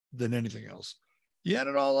than anything else. You add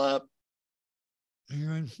it all up, and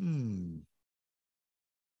you're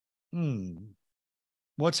going,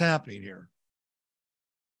 what's happening here?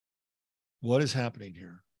 What is happening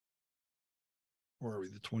here? Where are we,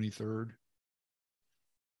 the 23rd?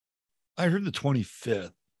 I heard the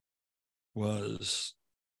 25th was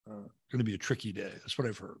going to be a tricky day. That's what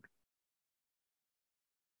I've heard.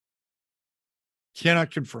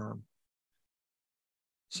 Cannot confirm.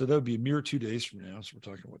 So that would be a mere 2 days from now. So we're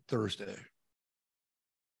talking about Thursday.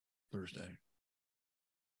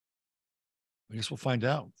 I guess we'll find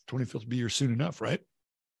out. 25th will be here soon enough, right?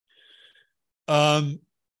 What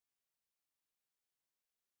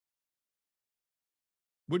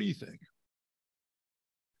do you think?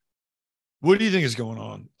 What do you think is going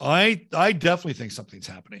on? I definitely think something's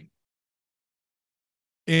happening.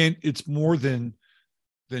 And it's more than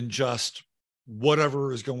just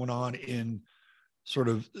whatever is going on in sort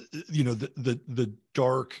of, the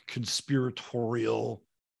dark conspiratorial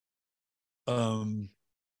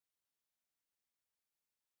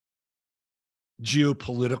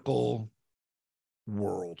geopolitical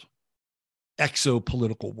world,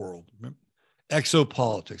 exopolitical world. Remember?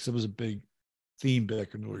 Exopolitics. It was a big theme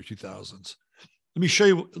back in the early 2000s. Let me show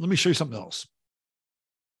you something else.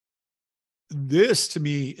 This to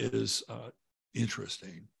me is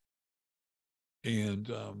interesting and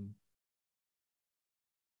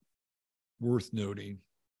worth noting.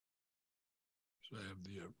 So I have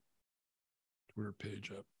the Twitter page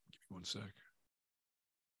up. Give me 1 sec.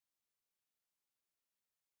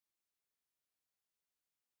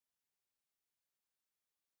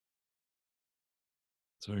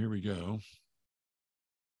 So here we go.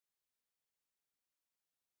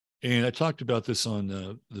 And I talked about this on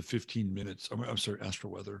the 15 minutes. I'm sorry,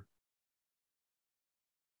 Astro Weather.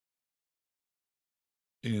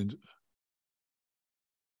 And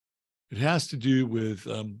it has to do with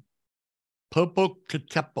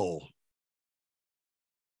Popocatépetl.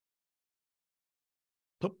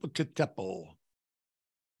 Popocatépetl.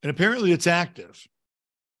 And apparently it's active.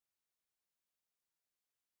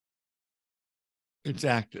 It's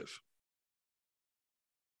active.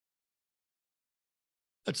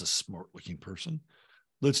 That's a smart looking person.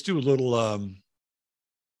 Let's do a little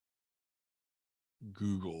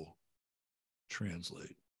Google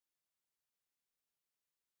Translate.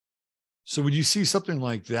 So when you see something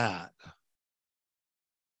like that,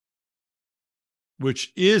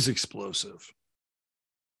 which is explosive,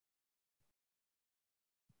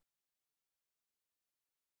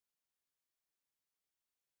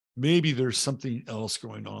 maybe there's something else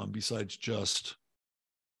going on besides just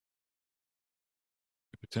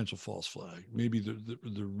a potential false flag. Maybe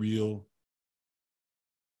the real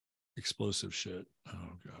explosive shit.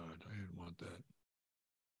 Oh God, I didn't want that.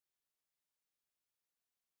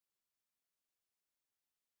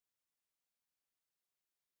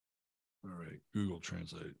 All right, Google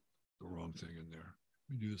Translate the wrong thing in there.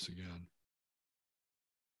 Let me do this again.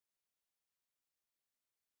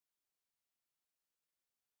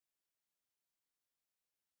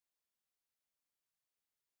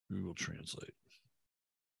 Google Translate.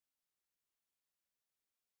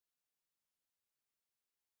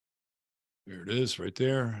 There it is right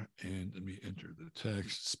there. And let me enter the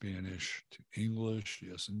text, Spanish to English.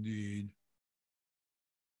 Yes, indeed.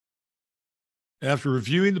 After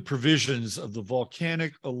reviewing the provisions of the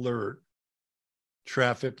volcanic alert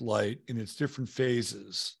traffic light in its different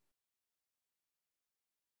phases,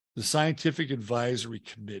 the Scientific Advisory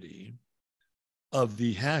Committee of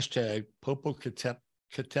the hashtag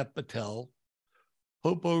Popocatépetl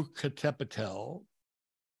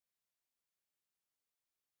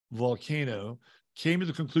volcano came to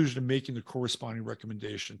the conclusion of making the corresponding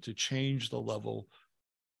recommendation to change the level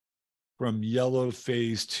from yellow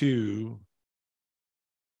phase 2.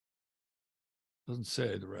 Doesn't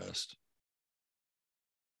say the rest.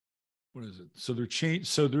 What is it? So they're changed.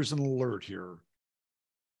 So there's an alert here.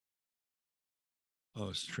 Oh,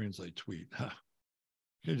 it's translate tweet. Huh.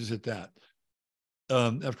 You can just hit that.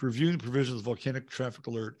 After reviewing the provisions of the volcanic traffic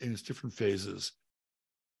alert in its different phases,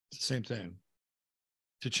 it's the same thing.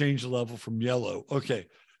 To change the level from yellow. Okay,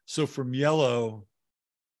 so from yellow,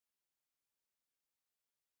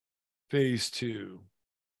 phase 2.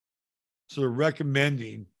 So they're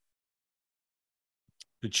recommending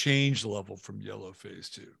to change the level from yellow phase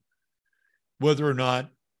 2. Whether or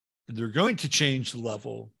not they're going to change the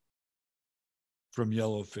level from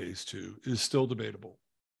yellow phase 2 is still debatable.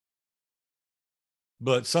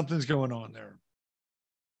 But something's going on there.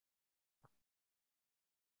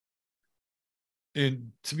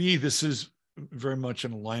 And to me, this is very much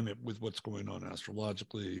in alignment with what's going on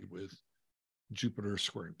astrologically with Jupiter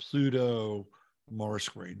squaring Pluto, Mars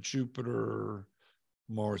squaring Jupiter,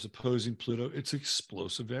 Mars opposing Pluto. It's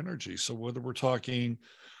explosive energy. So whether we're talking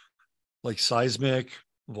like seismic,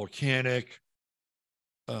 volcanic,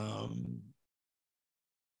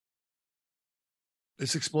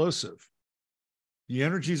 it's explosive. The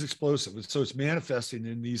energy is explosive. And so it's manifesting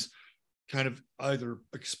in these kind of either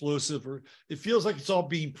explosive or it feels like it's all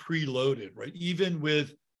being preloaded, right? Even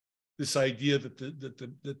with this idea that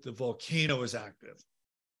the volcano is active,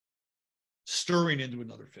 stirring into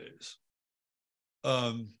another phase.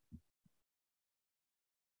 And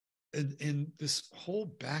this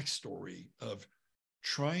whole backstory of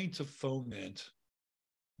trying to foment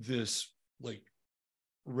this like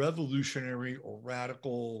revolutionary or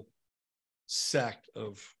radical sect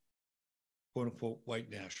of quote unquote white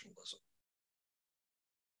nationalism.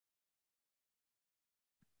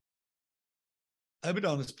 I've been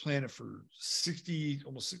on this planet for 60,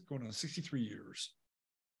 almost going on 63 years.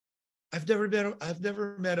 I've never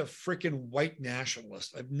met a freaking white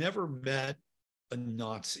nationalist. I've never met a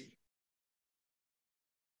Nazi.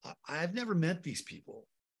 I've never met these people.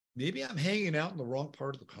 Maybe I'm hanging out in the wrong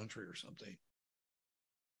part of the country or something.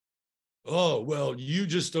 Oh, well, you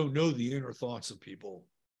just don't know the inner thoughts of people.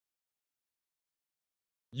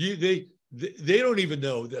 They don't even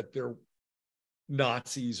know that they're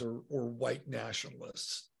Nazis or white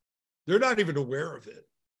nationalists. They're not even aware of it,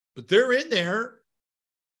 but they're in there.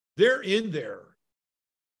 They're in there.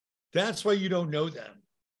 That's why you don't know them.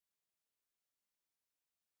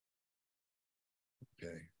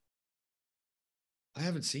 Okay. I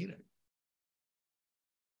haven't seen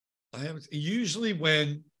it. Usually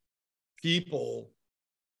when people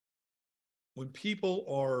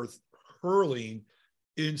are hurling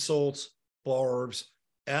insults, barbs,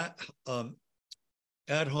 ad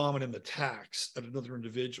hominem attacks at another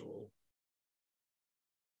individual,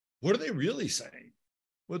 what are they really saying?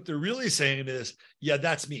 What they're really saying is, yeah,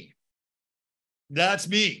 that's me. That's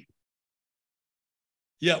me.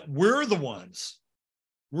 Yeah, we're the ones.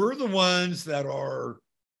 We're the ones that are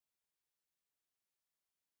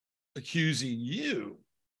accusing you.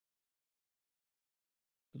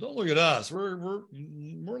 But don't look at us. We're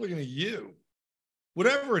looking at you.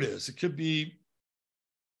 Whatever it is, it could be,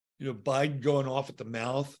 Biden going off at the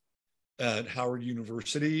mouth at Howard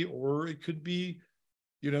University, or it could be,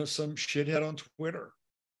 some shithead on Twitter.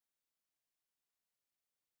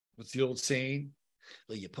 What's the old saying?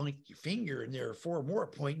 Well, you point your finger and there are 4 more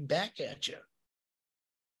pointing back at you.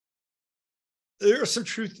 There is some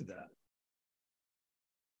truth to that.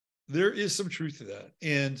 There is some truth to that.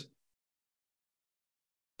 And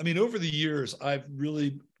I mean, over the years, I've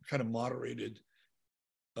really kind of moderated,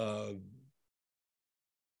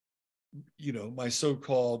 my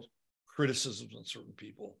so-called criticisms on certain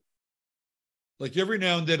people. Like every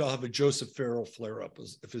now and then I'll have a Joseph Farrell flare up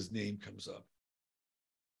if his name comes up.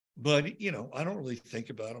 But, I don't really think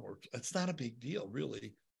about him, or it's not a big deal,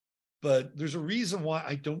 really. But there's a reason why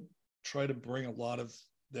I don't try to bring a lot of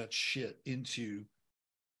that shit into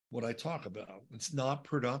what I talk about. It's not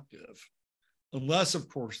productive. Unless, of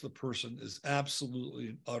course, the person is absolutely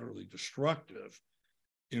and utterly destructive,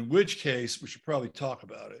 in which case we should probably talk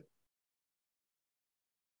about it.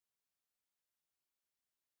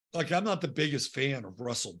 Like, I'm not the biggest fan of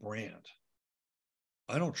Russell Brand.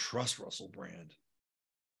 I don't trust Russell Brand.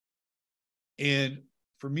 And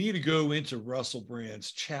for me to go into Russell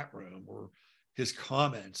Brand's chat room or his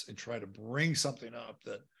comments and try to bring something up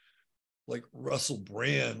that, like, Russell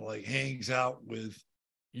Brand, like, hangs out with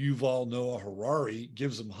Yuval Noah Harari,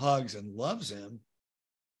 gives him hugs and loves him.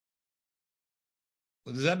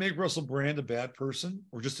 Does that make Russell Brand a bad person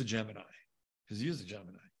or just a Gemini? Because he is a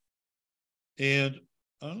Gemini. And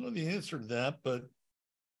I don't know the answer to that, but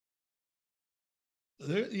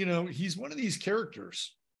you know, he's one of these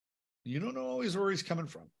characters. You don't know always where he's coming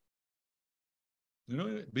from. You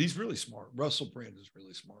know, but he's really smart. Russell Brand is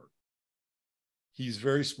really smart. He's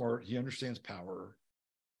very smart. He understands power,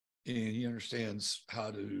 and he understands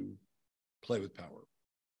how to play with power.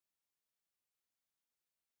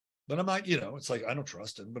 But I'm not, you know, it's like, I don't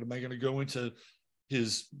trust him, but am I going to go into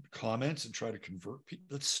his comments and try to convert people?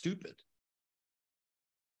 That's stupid.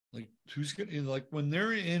 Like, who's going to, like, when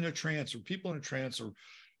they're in a trance, or people in a trance, or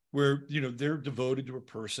where, you know, they're devoted to a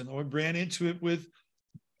person. I ran into it with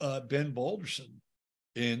Ben Balderson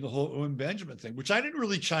and the whole Owen Benjamin thing, which I didn't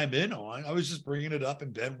really chime in on. I was just bringing it up,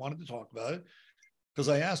 and Ben wanted to talk about it because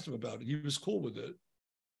I asked him about it. He was cool with it.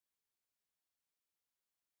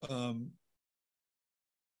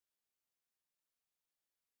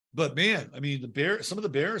 But man, I mean, some of the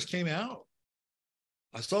bears came out.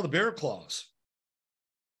 I saw the bear claws.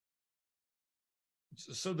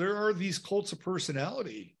 So there are these cults of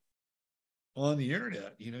personality on the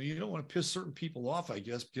internet. You know, you don't want to piss certain people off, I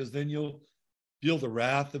guess, because then you'll feel the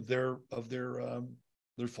wrath of their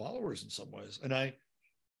followers in some ways. And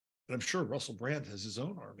I'm sure Russell Brand has his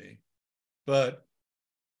own army, but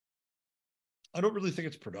I don't really think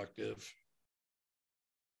it's productive.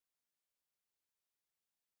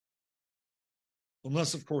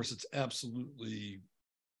 Unless, of course, it's absolutely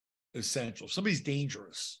essential. If somebody's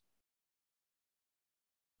dangerous.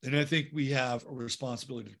 And I think we have a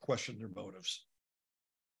responsibility to question their motives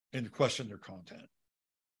and to question their content.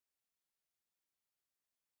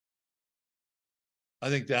 I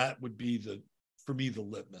think that would be for me, the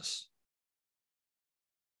litmus.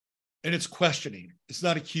 And it's questioning. It's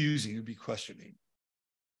not accusing, it'd be questioning.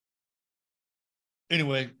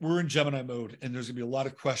 Anyway, we're in Gemini mode, and there's going to be a lot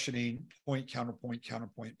of questioning, point, counterpoint,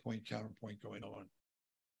 counterpoint, point, counterpoint going on.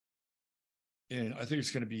 And I think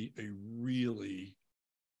it's going to be a really,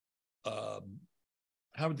 how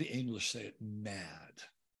would the English say it? Mad.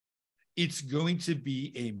 It's going to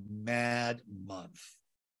be a mad month.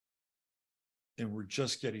 And we're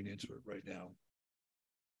just getting into it right now.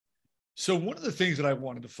 So one of the things that I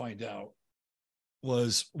wanted to find out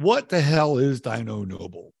was, what the hell is Dino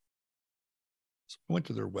Noble? So I went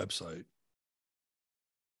to their website.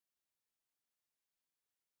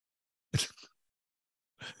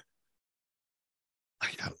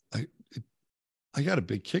 I got a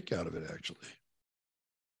big kick out of it, actually.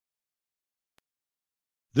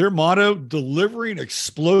 Their motto: delivering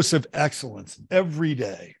explosive excellence every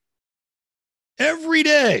day. Every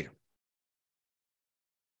day.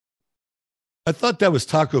 I thought that was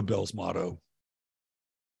Taco Bell's motto.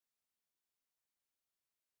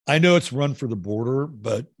 I know it's run for the border,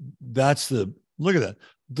 but look at that.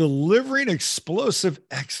 Delivering explosive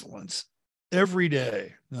excellence every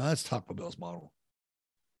day. Now, that's Taco Bell's model.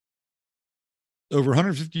 Over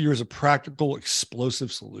 150 years of practical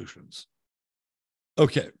explosive solutions.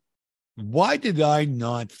 Okay. Why did I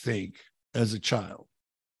not think as a child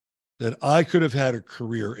that I could have had a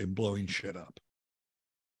career in blowing shit up?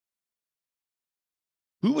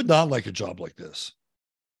 Who would not like a job like this?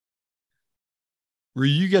 Where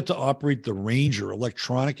you get to operate the Ranger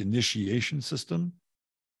electronic initiation system.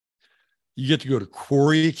 You get to go to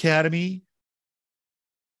Quarry Academy.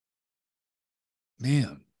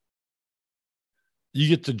 Man. You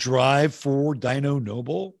get to drive for Dino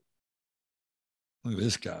Noble. Look at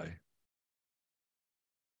this guy.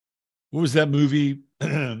 What was that movie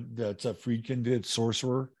that Friedkin did,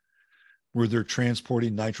 Sorcerer, where they're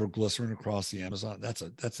transporting nitroglycerin across the Amazon? That's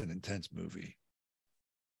an intense movie.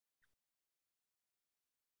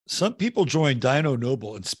 Some people join Dino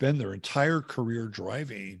Noble and spend their entire career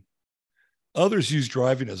driving. Others use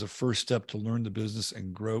driving as a first step to learn the business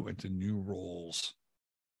and grow into new roles.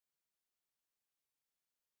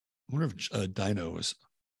 I wonder if Dino is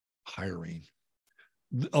hiring.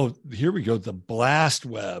 Oh, here we go. The Blast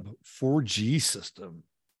Web 4G system.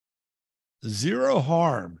 Zero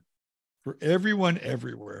harm for everyone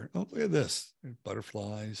everywhere. Oh, look at this.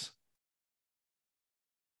 Butterflies.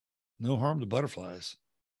 No harm to butterflies.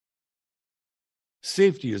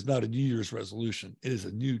 Safety is not a New Year's resolution. It is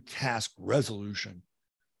a new task resolution.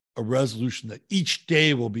 A resolution that each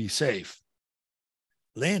day will be safe.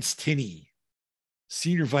 Lance Tinney,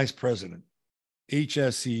 Senior Vice President,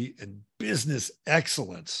 HSE and Business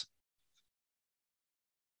Excellence.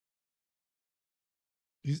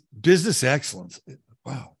 Business excellence.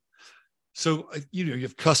 Wow. So, you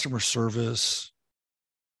have customer service,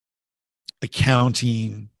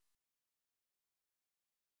 accounting,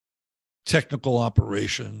 technical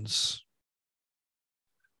operations,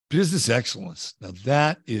 business excellence. Now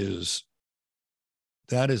that's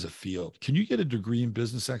That is a field. Can you get a degree in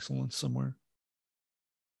business excellence somewhere?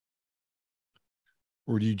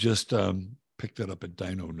 Or do you just pick that up at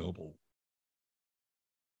Dino Noble?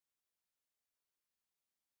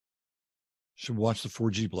 Should we watch the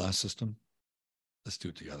 4G blast system? Let's do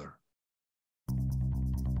it together.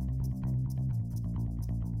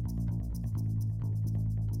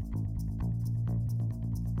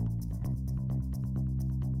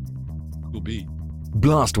 Cool beat.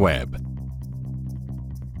 Blast Web.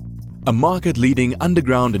 A market-leading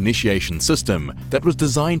underground initiation system that was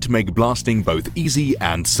designed to make blasting both easy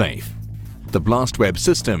and safe. The Blast Web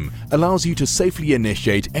system allows you to safely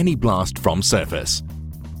initiate any blast from surface.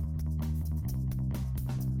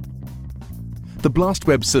 The Blast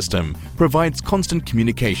Web system provides constant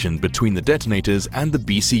communication between the detonators and the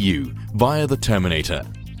BCU via the terminator.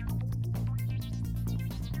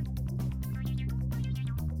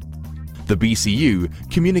 The BCU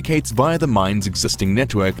communicates via the mine's existing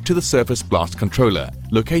network to the surface blast controller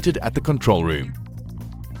located at the control room.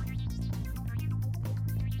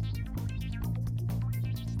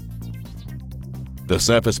 The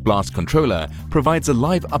surface blast controller provides a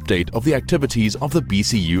live update of the activities of the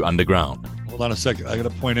BCU underground. Hold on a second. I got to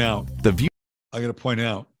point out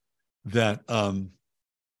that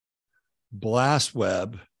Blast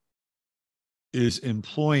Web is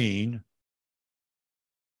employing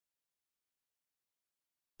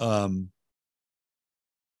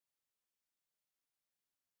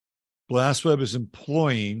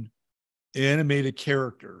animated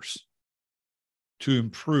characters to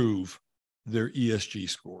improve their ESG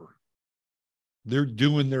score. They're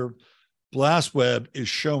doing their Blast Web is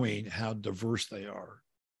showing how diverse they are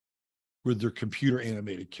with their computer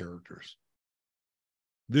animated characters.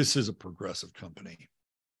 This is a progressive company.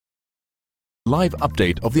 Live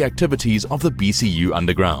update of the activities of the BCU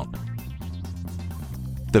underground.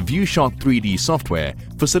 The ViewShot 3D software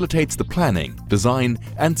facilitates the planning, design,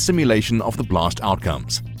 and simulation of the blast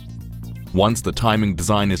outcomes. Once the timing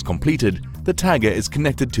design is completed, the tagger is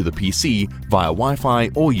connected to the PC via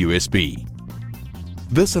Wi-Fi or USB.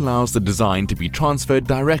 This allows the design to be transferred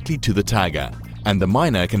directly to the tagger, and the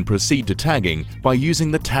miner can proceed to tagging by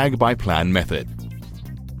using the tag by plan method.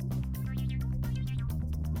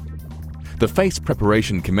 The face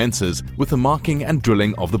preparation commences with the marking and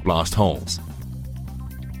drilling of the blast holes.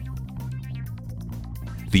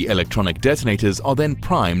 The electronic detonators are then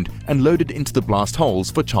primed and loaded into the blast holes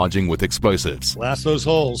for charging with explosives. Blast those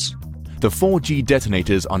holes. The 4G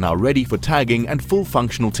detonators are now ready for tagging and full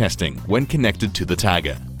functional testing when connected to the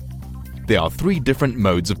tagger. There are 3 different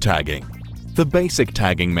modes of tagging. The basic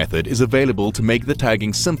tagging method is available to make the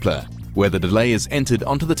tagging simpler, where the delay is entered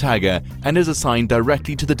onto the tagger and is assigned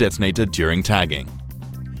directly to the detonator during tagging.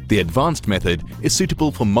 The advanced method is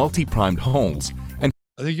suitable for multi-primed holes, and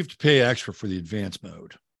I think you have to pay extra for the advanced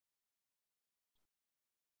mode.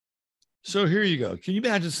 So here you go. Can you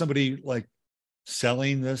imagine somebody like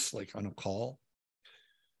selling this like on a call?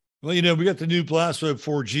 Well, you know, we got the new Blast Web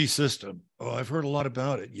 4G system. Oh, I've heard a lot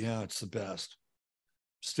about it. Yeah, it's the best.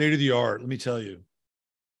 State of the art, let me tell you.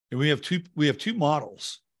 And we have two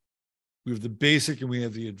models. We have the basic and we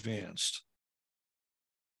have the advanced.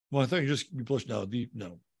 Well, I thought you pushed.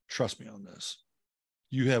 No, trust me on this.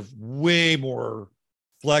 You have way more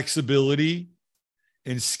flexibility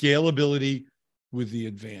and scalability with the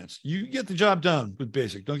advanced. You get the job done with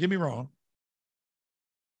basic. Don't get me wrong.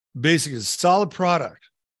 Basic is a solid product.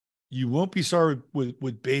 You won't be sorry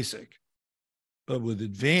with basic, but with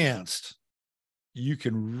advanced, you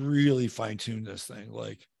can really fine tune this thing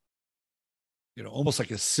like, you know, almost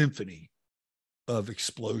like a symphony of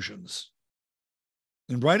explosions.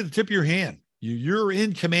 And right at the tip of your hand, you're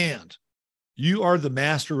in command. You are the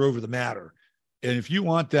master over the matter. And if you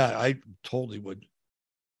want that, I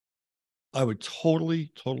would totally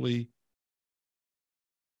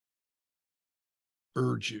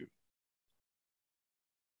urge you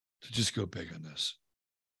to just go big on this.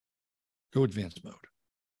 Go advanced mode.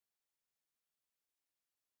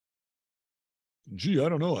 Gee, I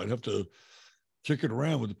don't know. I'd have to kick it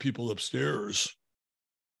around with the people upstairs.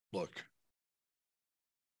 Look,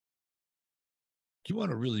 do you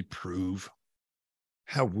want to really prove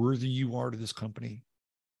how worthy you are to this company?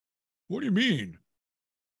 What do you mean?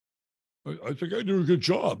 I think I do a good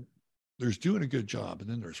job. There's doing a good job, and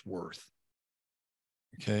then there's worth.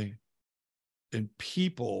 Okay? And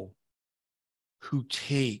people who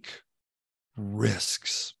take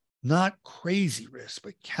risks, not crazy risks,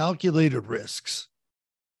 but calculated risks,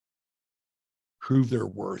 prove their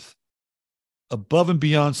worth above and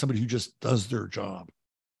beyond somebody who just does their job.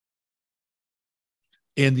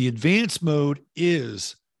 And the advanced mode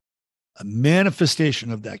is a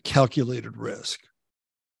manifestation of that calculated risk.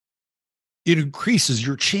 it increases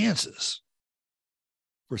your chances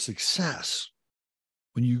for success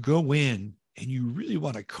when you go in and you really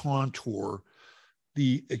want to contour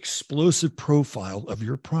the explosive profile of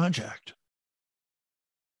your project.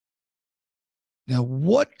 Now,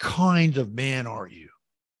 what kind of man are you?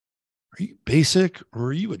 Are you basic or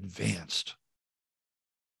are you advanced?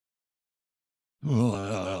 Well,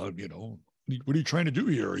 what are you trying to do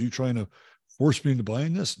here? Are you trying to force me into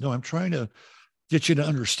buying this? No, I'm trying to get you to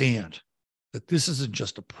understand that this isn't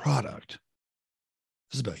just a product.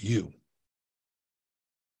 This is about you.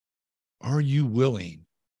 Are you willing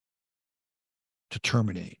to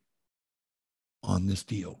terminate on this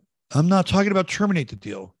deal? I'm not talking about terminate the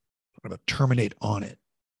deal. I'm talking about terminate on it.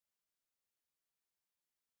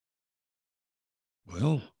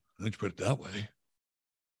 Well, let's put it that way.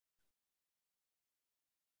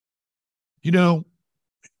 You know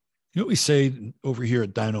what we say over here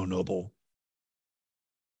at Dino Noble?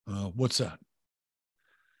 What's that?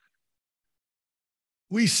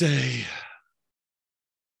 We say,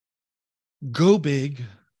 go big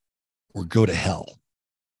or go to hell.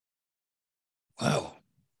 Wow.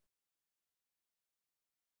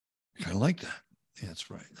 Kind of like that. Yeah, that's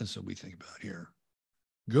right. That's what we think about here.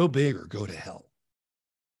 Go big or go to hell.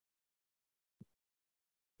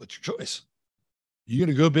 What's your choice? You going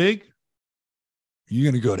to go big? Or you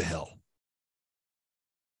going to go to hell?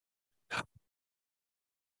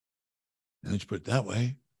 And let's put it that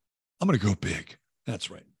way. I'm going to go big. That's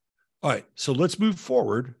right. All right. So let's move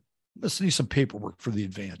forward. Let's need some paperwork for the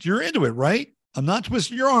advance. You're into it, right? I'm not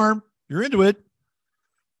twisting your arm. You're into it.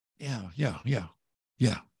 Yeah.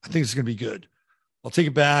 I think it's going to be good. I'll take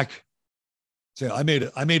it back. Say, I made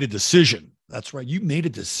a decision. That's right. You made a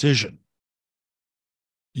decision.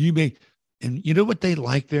 And you know what they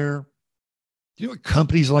like there? You know what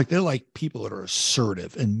companies like? They like people that are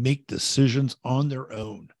assertive and make decisions on their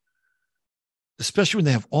own, especially when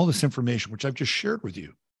they have all this information, which I've just shared with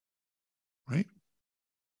you, right?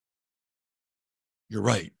 You're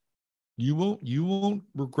right. You won't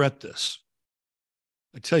regret this.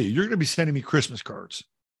 I tell you, you're going to be sending me Christmas cards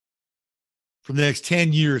for the next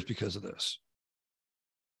 10 years because of this.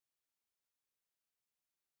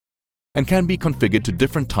 And can be configured to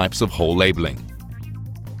different types of hole labeling.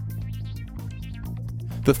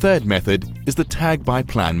 The third method is the tag by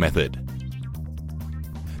plan method.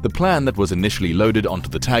 The plan that was initially loaded onto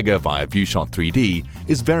the tagger via ViewShot 3D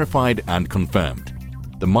is verified and confirmed.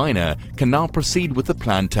 The miner can now proceed with the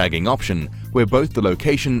plan tagging option, where both the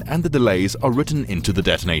location and the delays are written into the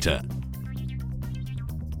detonator.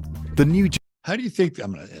 How do you think,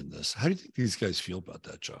 I'm going to end this, how do you think these guys feel about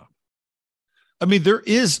that job? I mean, there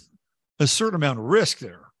is a certain amount of risk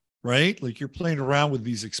there, right? Like you're playing around with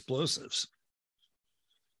these explosives.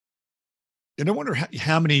 And I wonder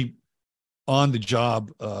how many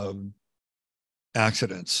on-the-job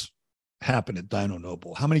accidents happen at Dino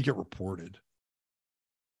Noble. How many get reported?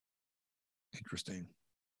 Interesting.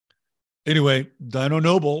 Anyway, Dino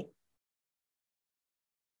Noble,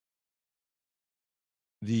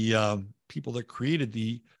 the people that created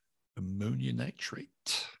the ammonia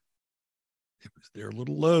nitrate, it was their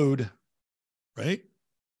little load, right?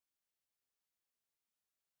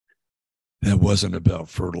 That wasn't about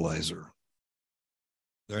fertilizer.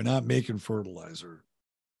 They're not making fertilizer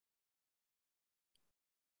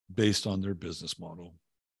based on their business model.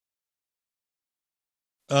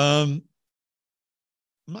 I'm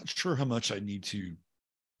not sure how much I need to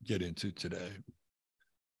get into today.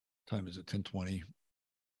 Time is at 10:20.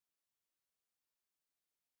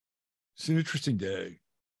 It's an interesting day.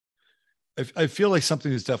 I feel like something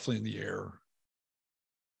is definitely in the air.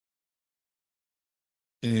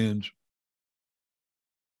 And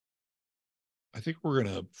I think we're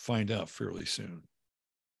going to find out fairly soon.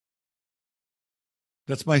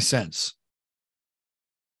 That's my sense.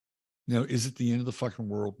 Now, is it the end of the fucking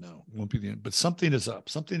world? No, it won't be the end. But something is up.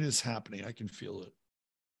 Something is happening. I can feel it.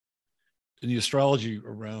 And the astrology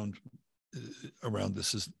around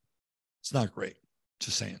this it's not great.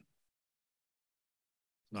 Just saying.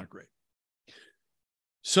 Not great.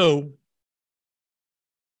 So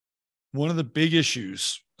one of the big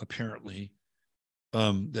issues, apparently,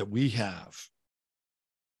 that we have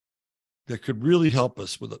that could really help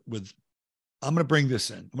us with I'm going to bring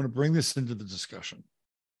this in. I'm going to bring this into the discussion.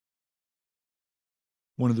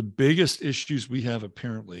 One of the biggest issues we have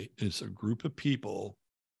apparently is a group of people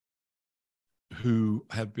who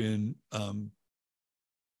have been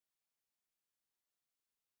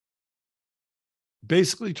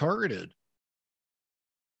basically targeted.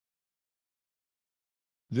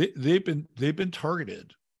 They've been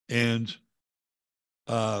targeted, and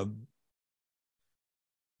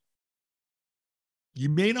you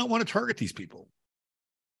may not want to target these people.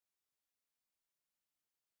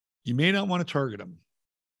 You may not want to target them.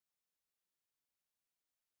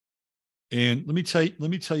 And let me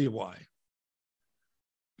tell you why.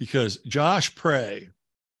 Because Josh Prey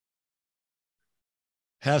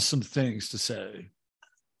has some things to say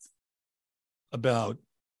about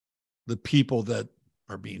the people that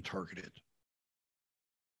are being targeted.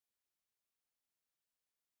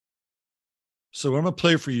 So what I'm going to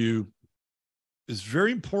play for you is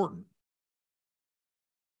very important.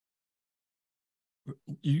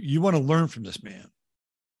 You want to learn from this man.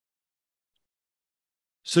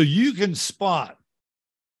 So you can spot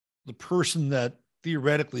the person that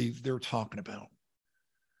theoretically they're talking about.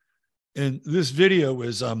 And this video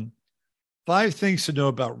is 5 things to know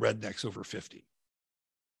about rednecks over 50.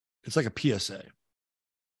 It's like a PSA.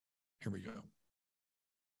 Here we go.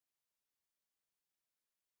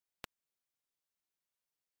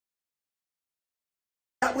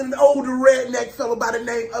 With an older redneck fellow by the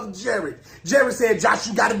name of Jared. Jared said, Josh,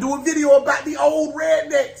 you got to do a video about the old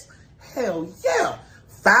rednecks. Hell yeah.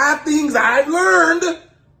 5 things I've learned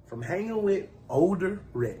from hanging with older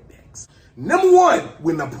rednecks. Number 1,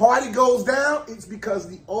 when the party goes down, it's because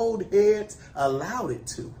the old heads allowed it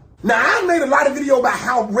to. Now, I've made a lot of video about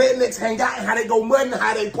how rednecks hang out and how they go mudding,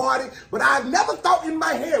 how they party, but I've never thought in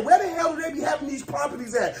my head, where the hell do they be having these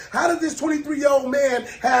properties at? How does this 23-year-old man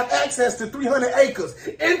have access to 300 acres?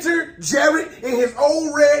 Enter Jared and his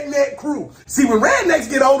old redneck crew. See, when rednecks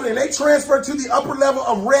get older and they transfer to the upper level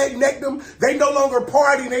of redneckdom, they no longer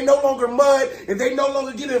party, they no longer mud, and they no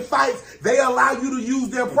longer get in fights. They allow you to use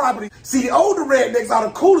their property. See, the older rednecks are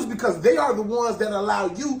the coolest because they are the ones that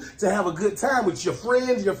allow you to have a good time with your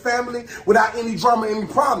friends, your family, without any drama, any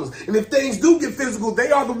problems. And if things do get physical,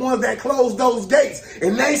 they are the ones that close those gates.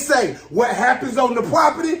 And they say, what happens on the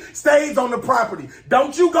property stays on the property.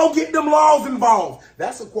 Don't you go get them laws involved.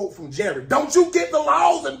 That's a quote from Jared. Don't you get the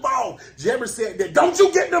laws involved. Jared said that. Don't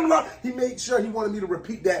you get them laws. He made sure he wanted me to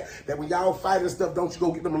repeat that when y'all fight and stuff, don't you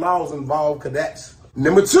go get them laws involved, because that's.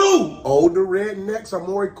 Number 2, older rednecks are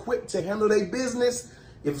more equipped to handle their business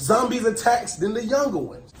if zombies attacks than the younger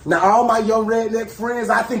ones. Now, all my young redneck friends,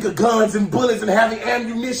 I think of guns and bullets and having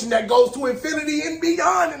ammunition that goes to infinity and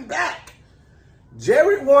beyond and back.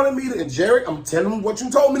 Jared wanted me to, and Jared, I'm telling him what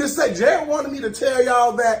you told me to say. Jared wanted me to tell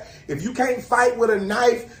y'all that if you can't fight with a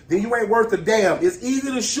knife, then you ain't worth a damn. It's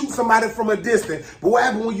easy to shoot somebody from a distance, but what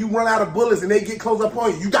happens when you run out of bullets and they get close up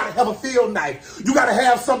on you? You gotta have a field knife. You gotta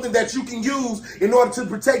have something that you can use in order to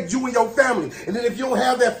protect you and your family. And then if you don't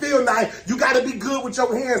have that field knife, you gotta be good with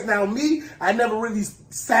your hands. Now me, I never really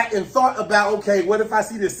sat and thought about, okay, what if I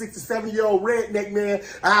see this 67-year-old redneck man,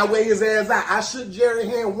 I weigh his ass out. I shook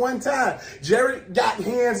Jared's hand one time. Jared got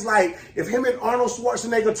hands like if him and Arnold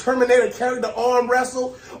Schwarzenegger Terminator carried the arm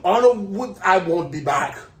wrestle, Arnold would, I won't be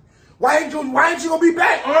back. Why ain't you gonna be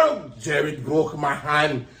back, Arnold? Jared broke my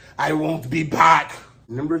hand. I won't be back.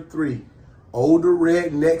 Number 3, older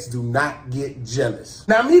rednecks do not get jealous.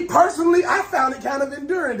 Now, me personally, I found it kind of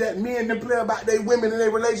enduring that men them play about their women and their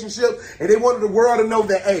relationship, and they wanted the world to know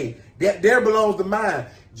that, hey, that there belongs to mine.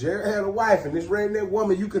 Jared had a wife, and this redneck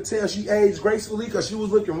woman, you could tell she aged gracefully because she was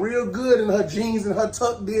looking real good in her jeans and her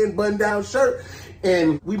tucked-in button-down shirt.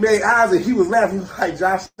 And we made eyes, and he was laughing. He was like,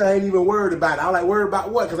 Josh, I ain't even worried about it. I was like, worried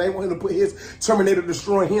about what? Because I ain't want him to put his Terminator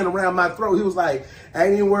destroying hand around my throat. He was like, I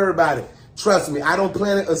ain't even worried about it. Trust me, I don't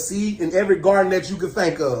plant a seed in every garden that you can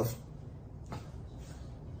think of.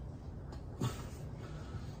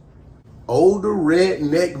 Older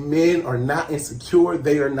redneck men are not insecure.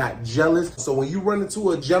 They are not jealous. So when you run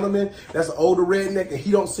into a gentleman that's an older redneck and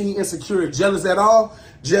he don't seem insecure or jealous at all,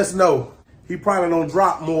 just know he probably don't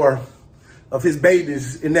drop more of his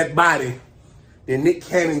babies in that body than Nick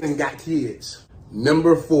Cannon got kids.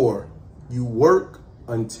 Number 4, you work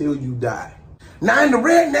until you die. Now, in the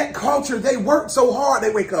redneck culture, they work so hard. They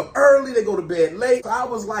wake up early. They go to bed late. So I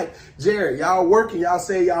was like, Jared, y'all working. Y'all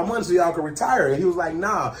save y'all money so y'all can retire. And he was like,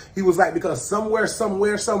 nah. He was like, because somewhere,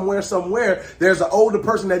 there's an older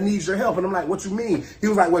person that needs your help. And I'm like, what you mean? He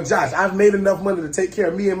was like, well, Josh, I've made enough money to take care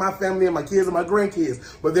of me and my family and my kids and my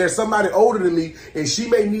grandkids. But there's somebody older than me, and she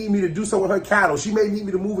may need me to do something with her cattle. She may need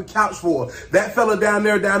me to move a couch for her. That fella down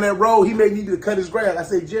that road, he may need me to cut his grass. I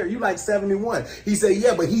said, Jared, you like 71. He said,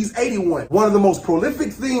 yeah, but he's 81. One of the most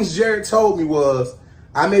prolific things Jared told me was,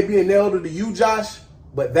 I may be an elder to you, Josh,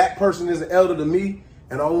 but that person is an elder to me,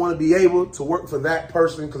 and I want to be able to work for that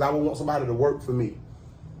person because I would want somebody to work for me.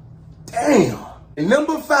 Damn. And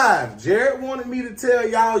number 5, Jared wanted me to tell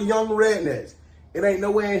y'all young rednecks, it ain't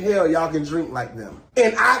no way in hell y'all can drink like them.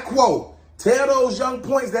 And I quote, Tell those young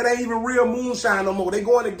points that ain't even real moonshine no more. They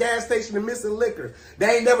going to gas station and missing liquor.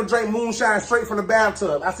 They ain't never drank moonshine straight from the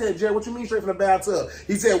bathtub. I said, Jerry, what you mean straight from the bathtub?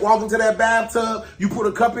 He said, walk into that bathtub, you put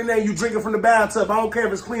a cup in there, and you drink it from the bathtub. I don't care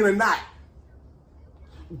if it's clean or not.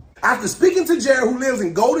 After speaking to Jerry, who lives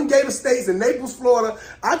in Golden Gate Estates in Naples, Florida,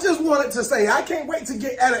 I just wanted to say I can't wait to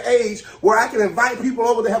get at an age where I can invite people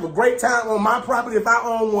over to have a great time on my property if I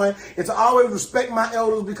own one, and to always respect my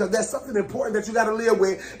elders, because that's something important that you got to live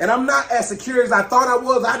with. And I'm not as secure as I thought I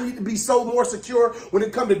was. I need to be so more secure when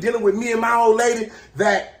it comes to dealing with me and my old lady,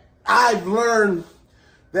 that I've learned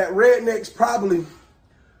that rednecks probably,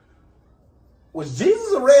 was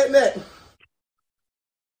Jesus a redneck?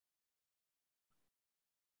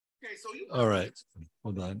 All right.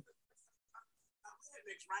 Hold on.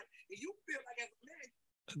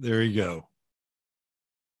 There you go.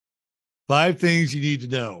 5 things you need to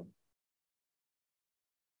know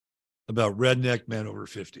about redneck men over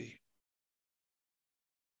 50.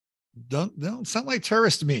 Don't sound like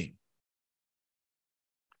terrorists to me.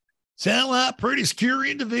 Sound like pretty secure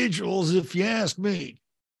individuals, if you ask me.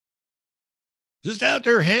 Just out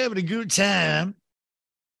there having a good time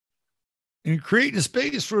and creating a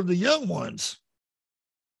space for the young ones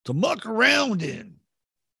to muck around in.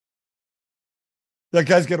 That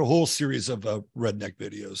guy's got a whole series of redneck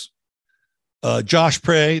videos. Josh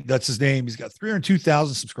Prey, that's his name. He's got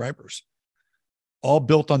 302,000 subscribers, all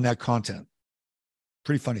built on that content.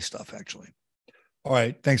 Pretty funny stuff, actually. All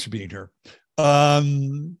right. Thanks for being here.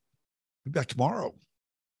 Be back tomorrow.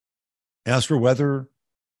 As for weather,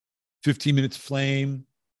 15 minutes of flame.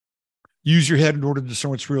 Use your head in order to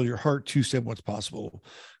discern what's real, your heart to say what's possible.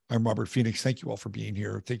 I'm Robert Phoenix. Thank you all for being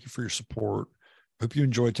here. Thank you for your support. Hope you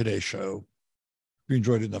enjoyed today's show. If you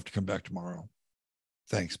enjoyed it enough to come back tomorrow.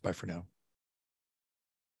 Thanks. Bye for now.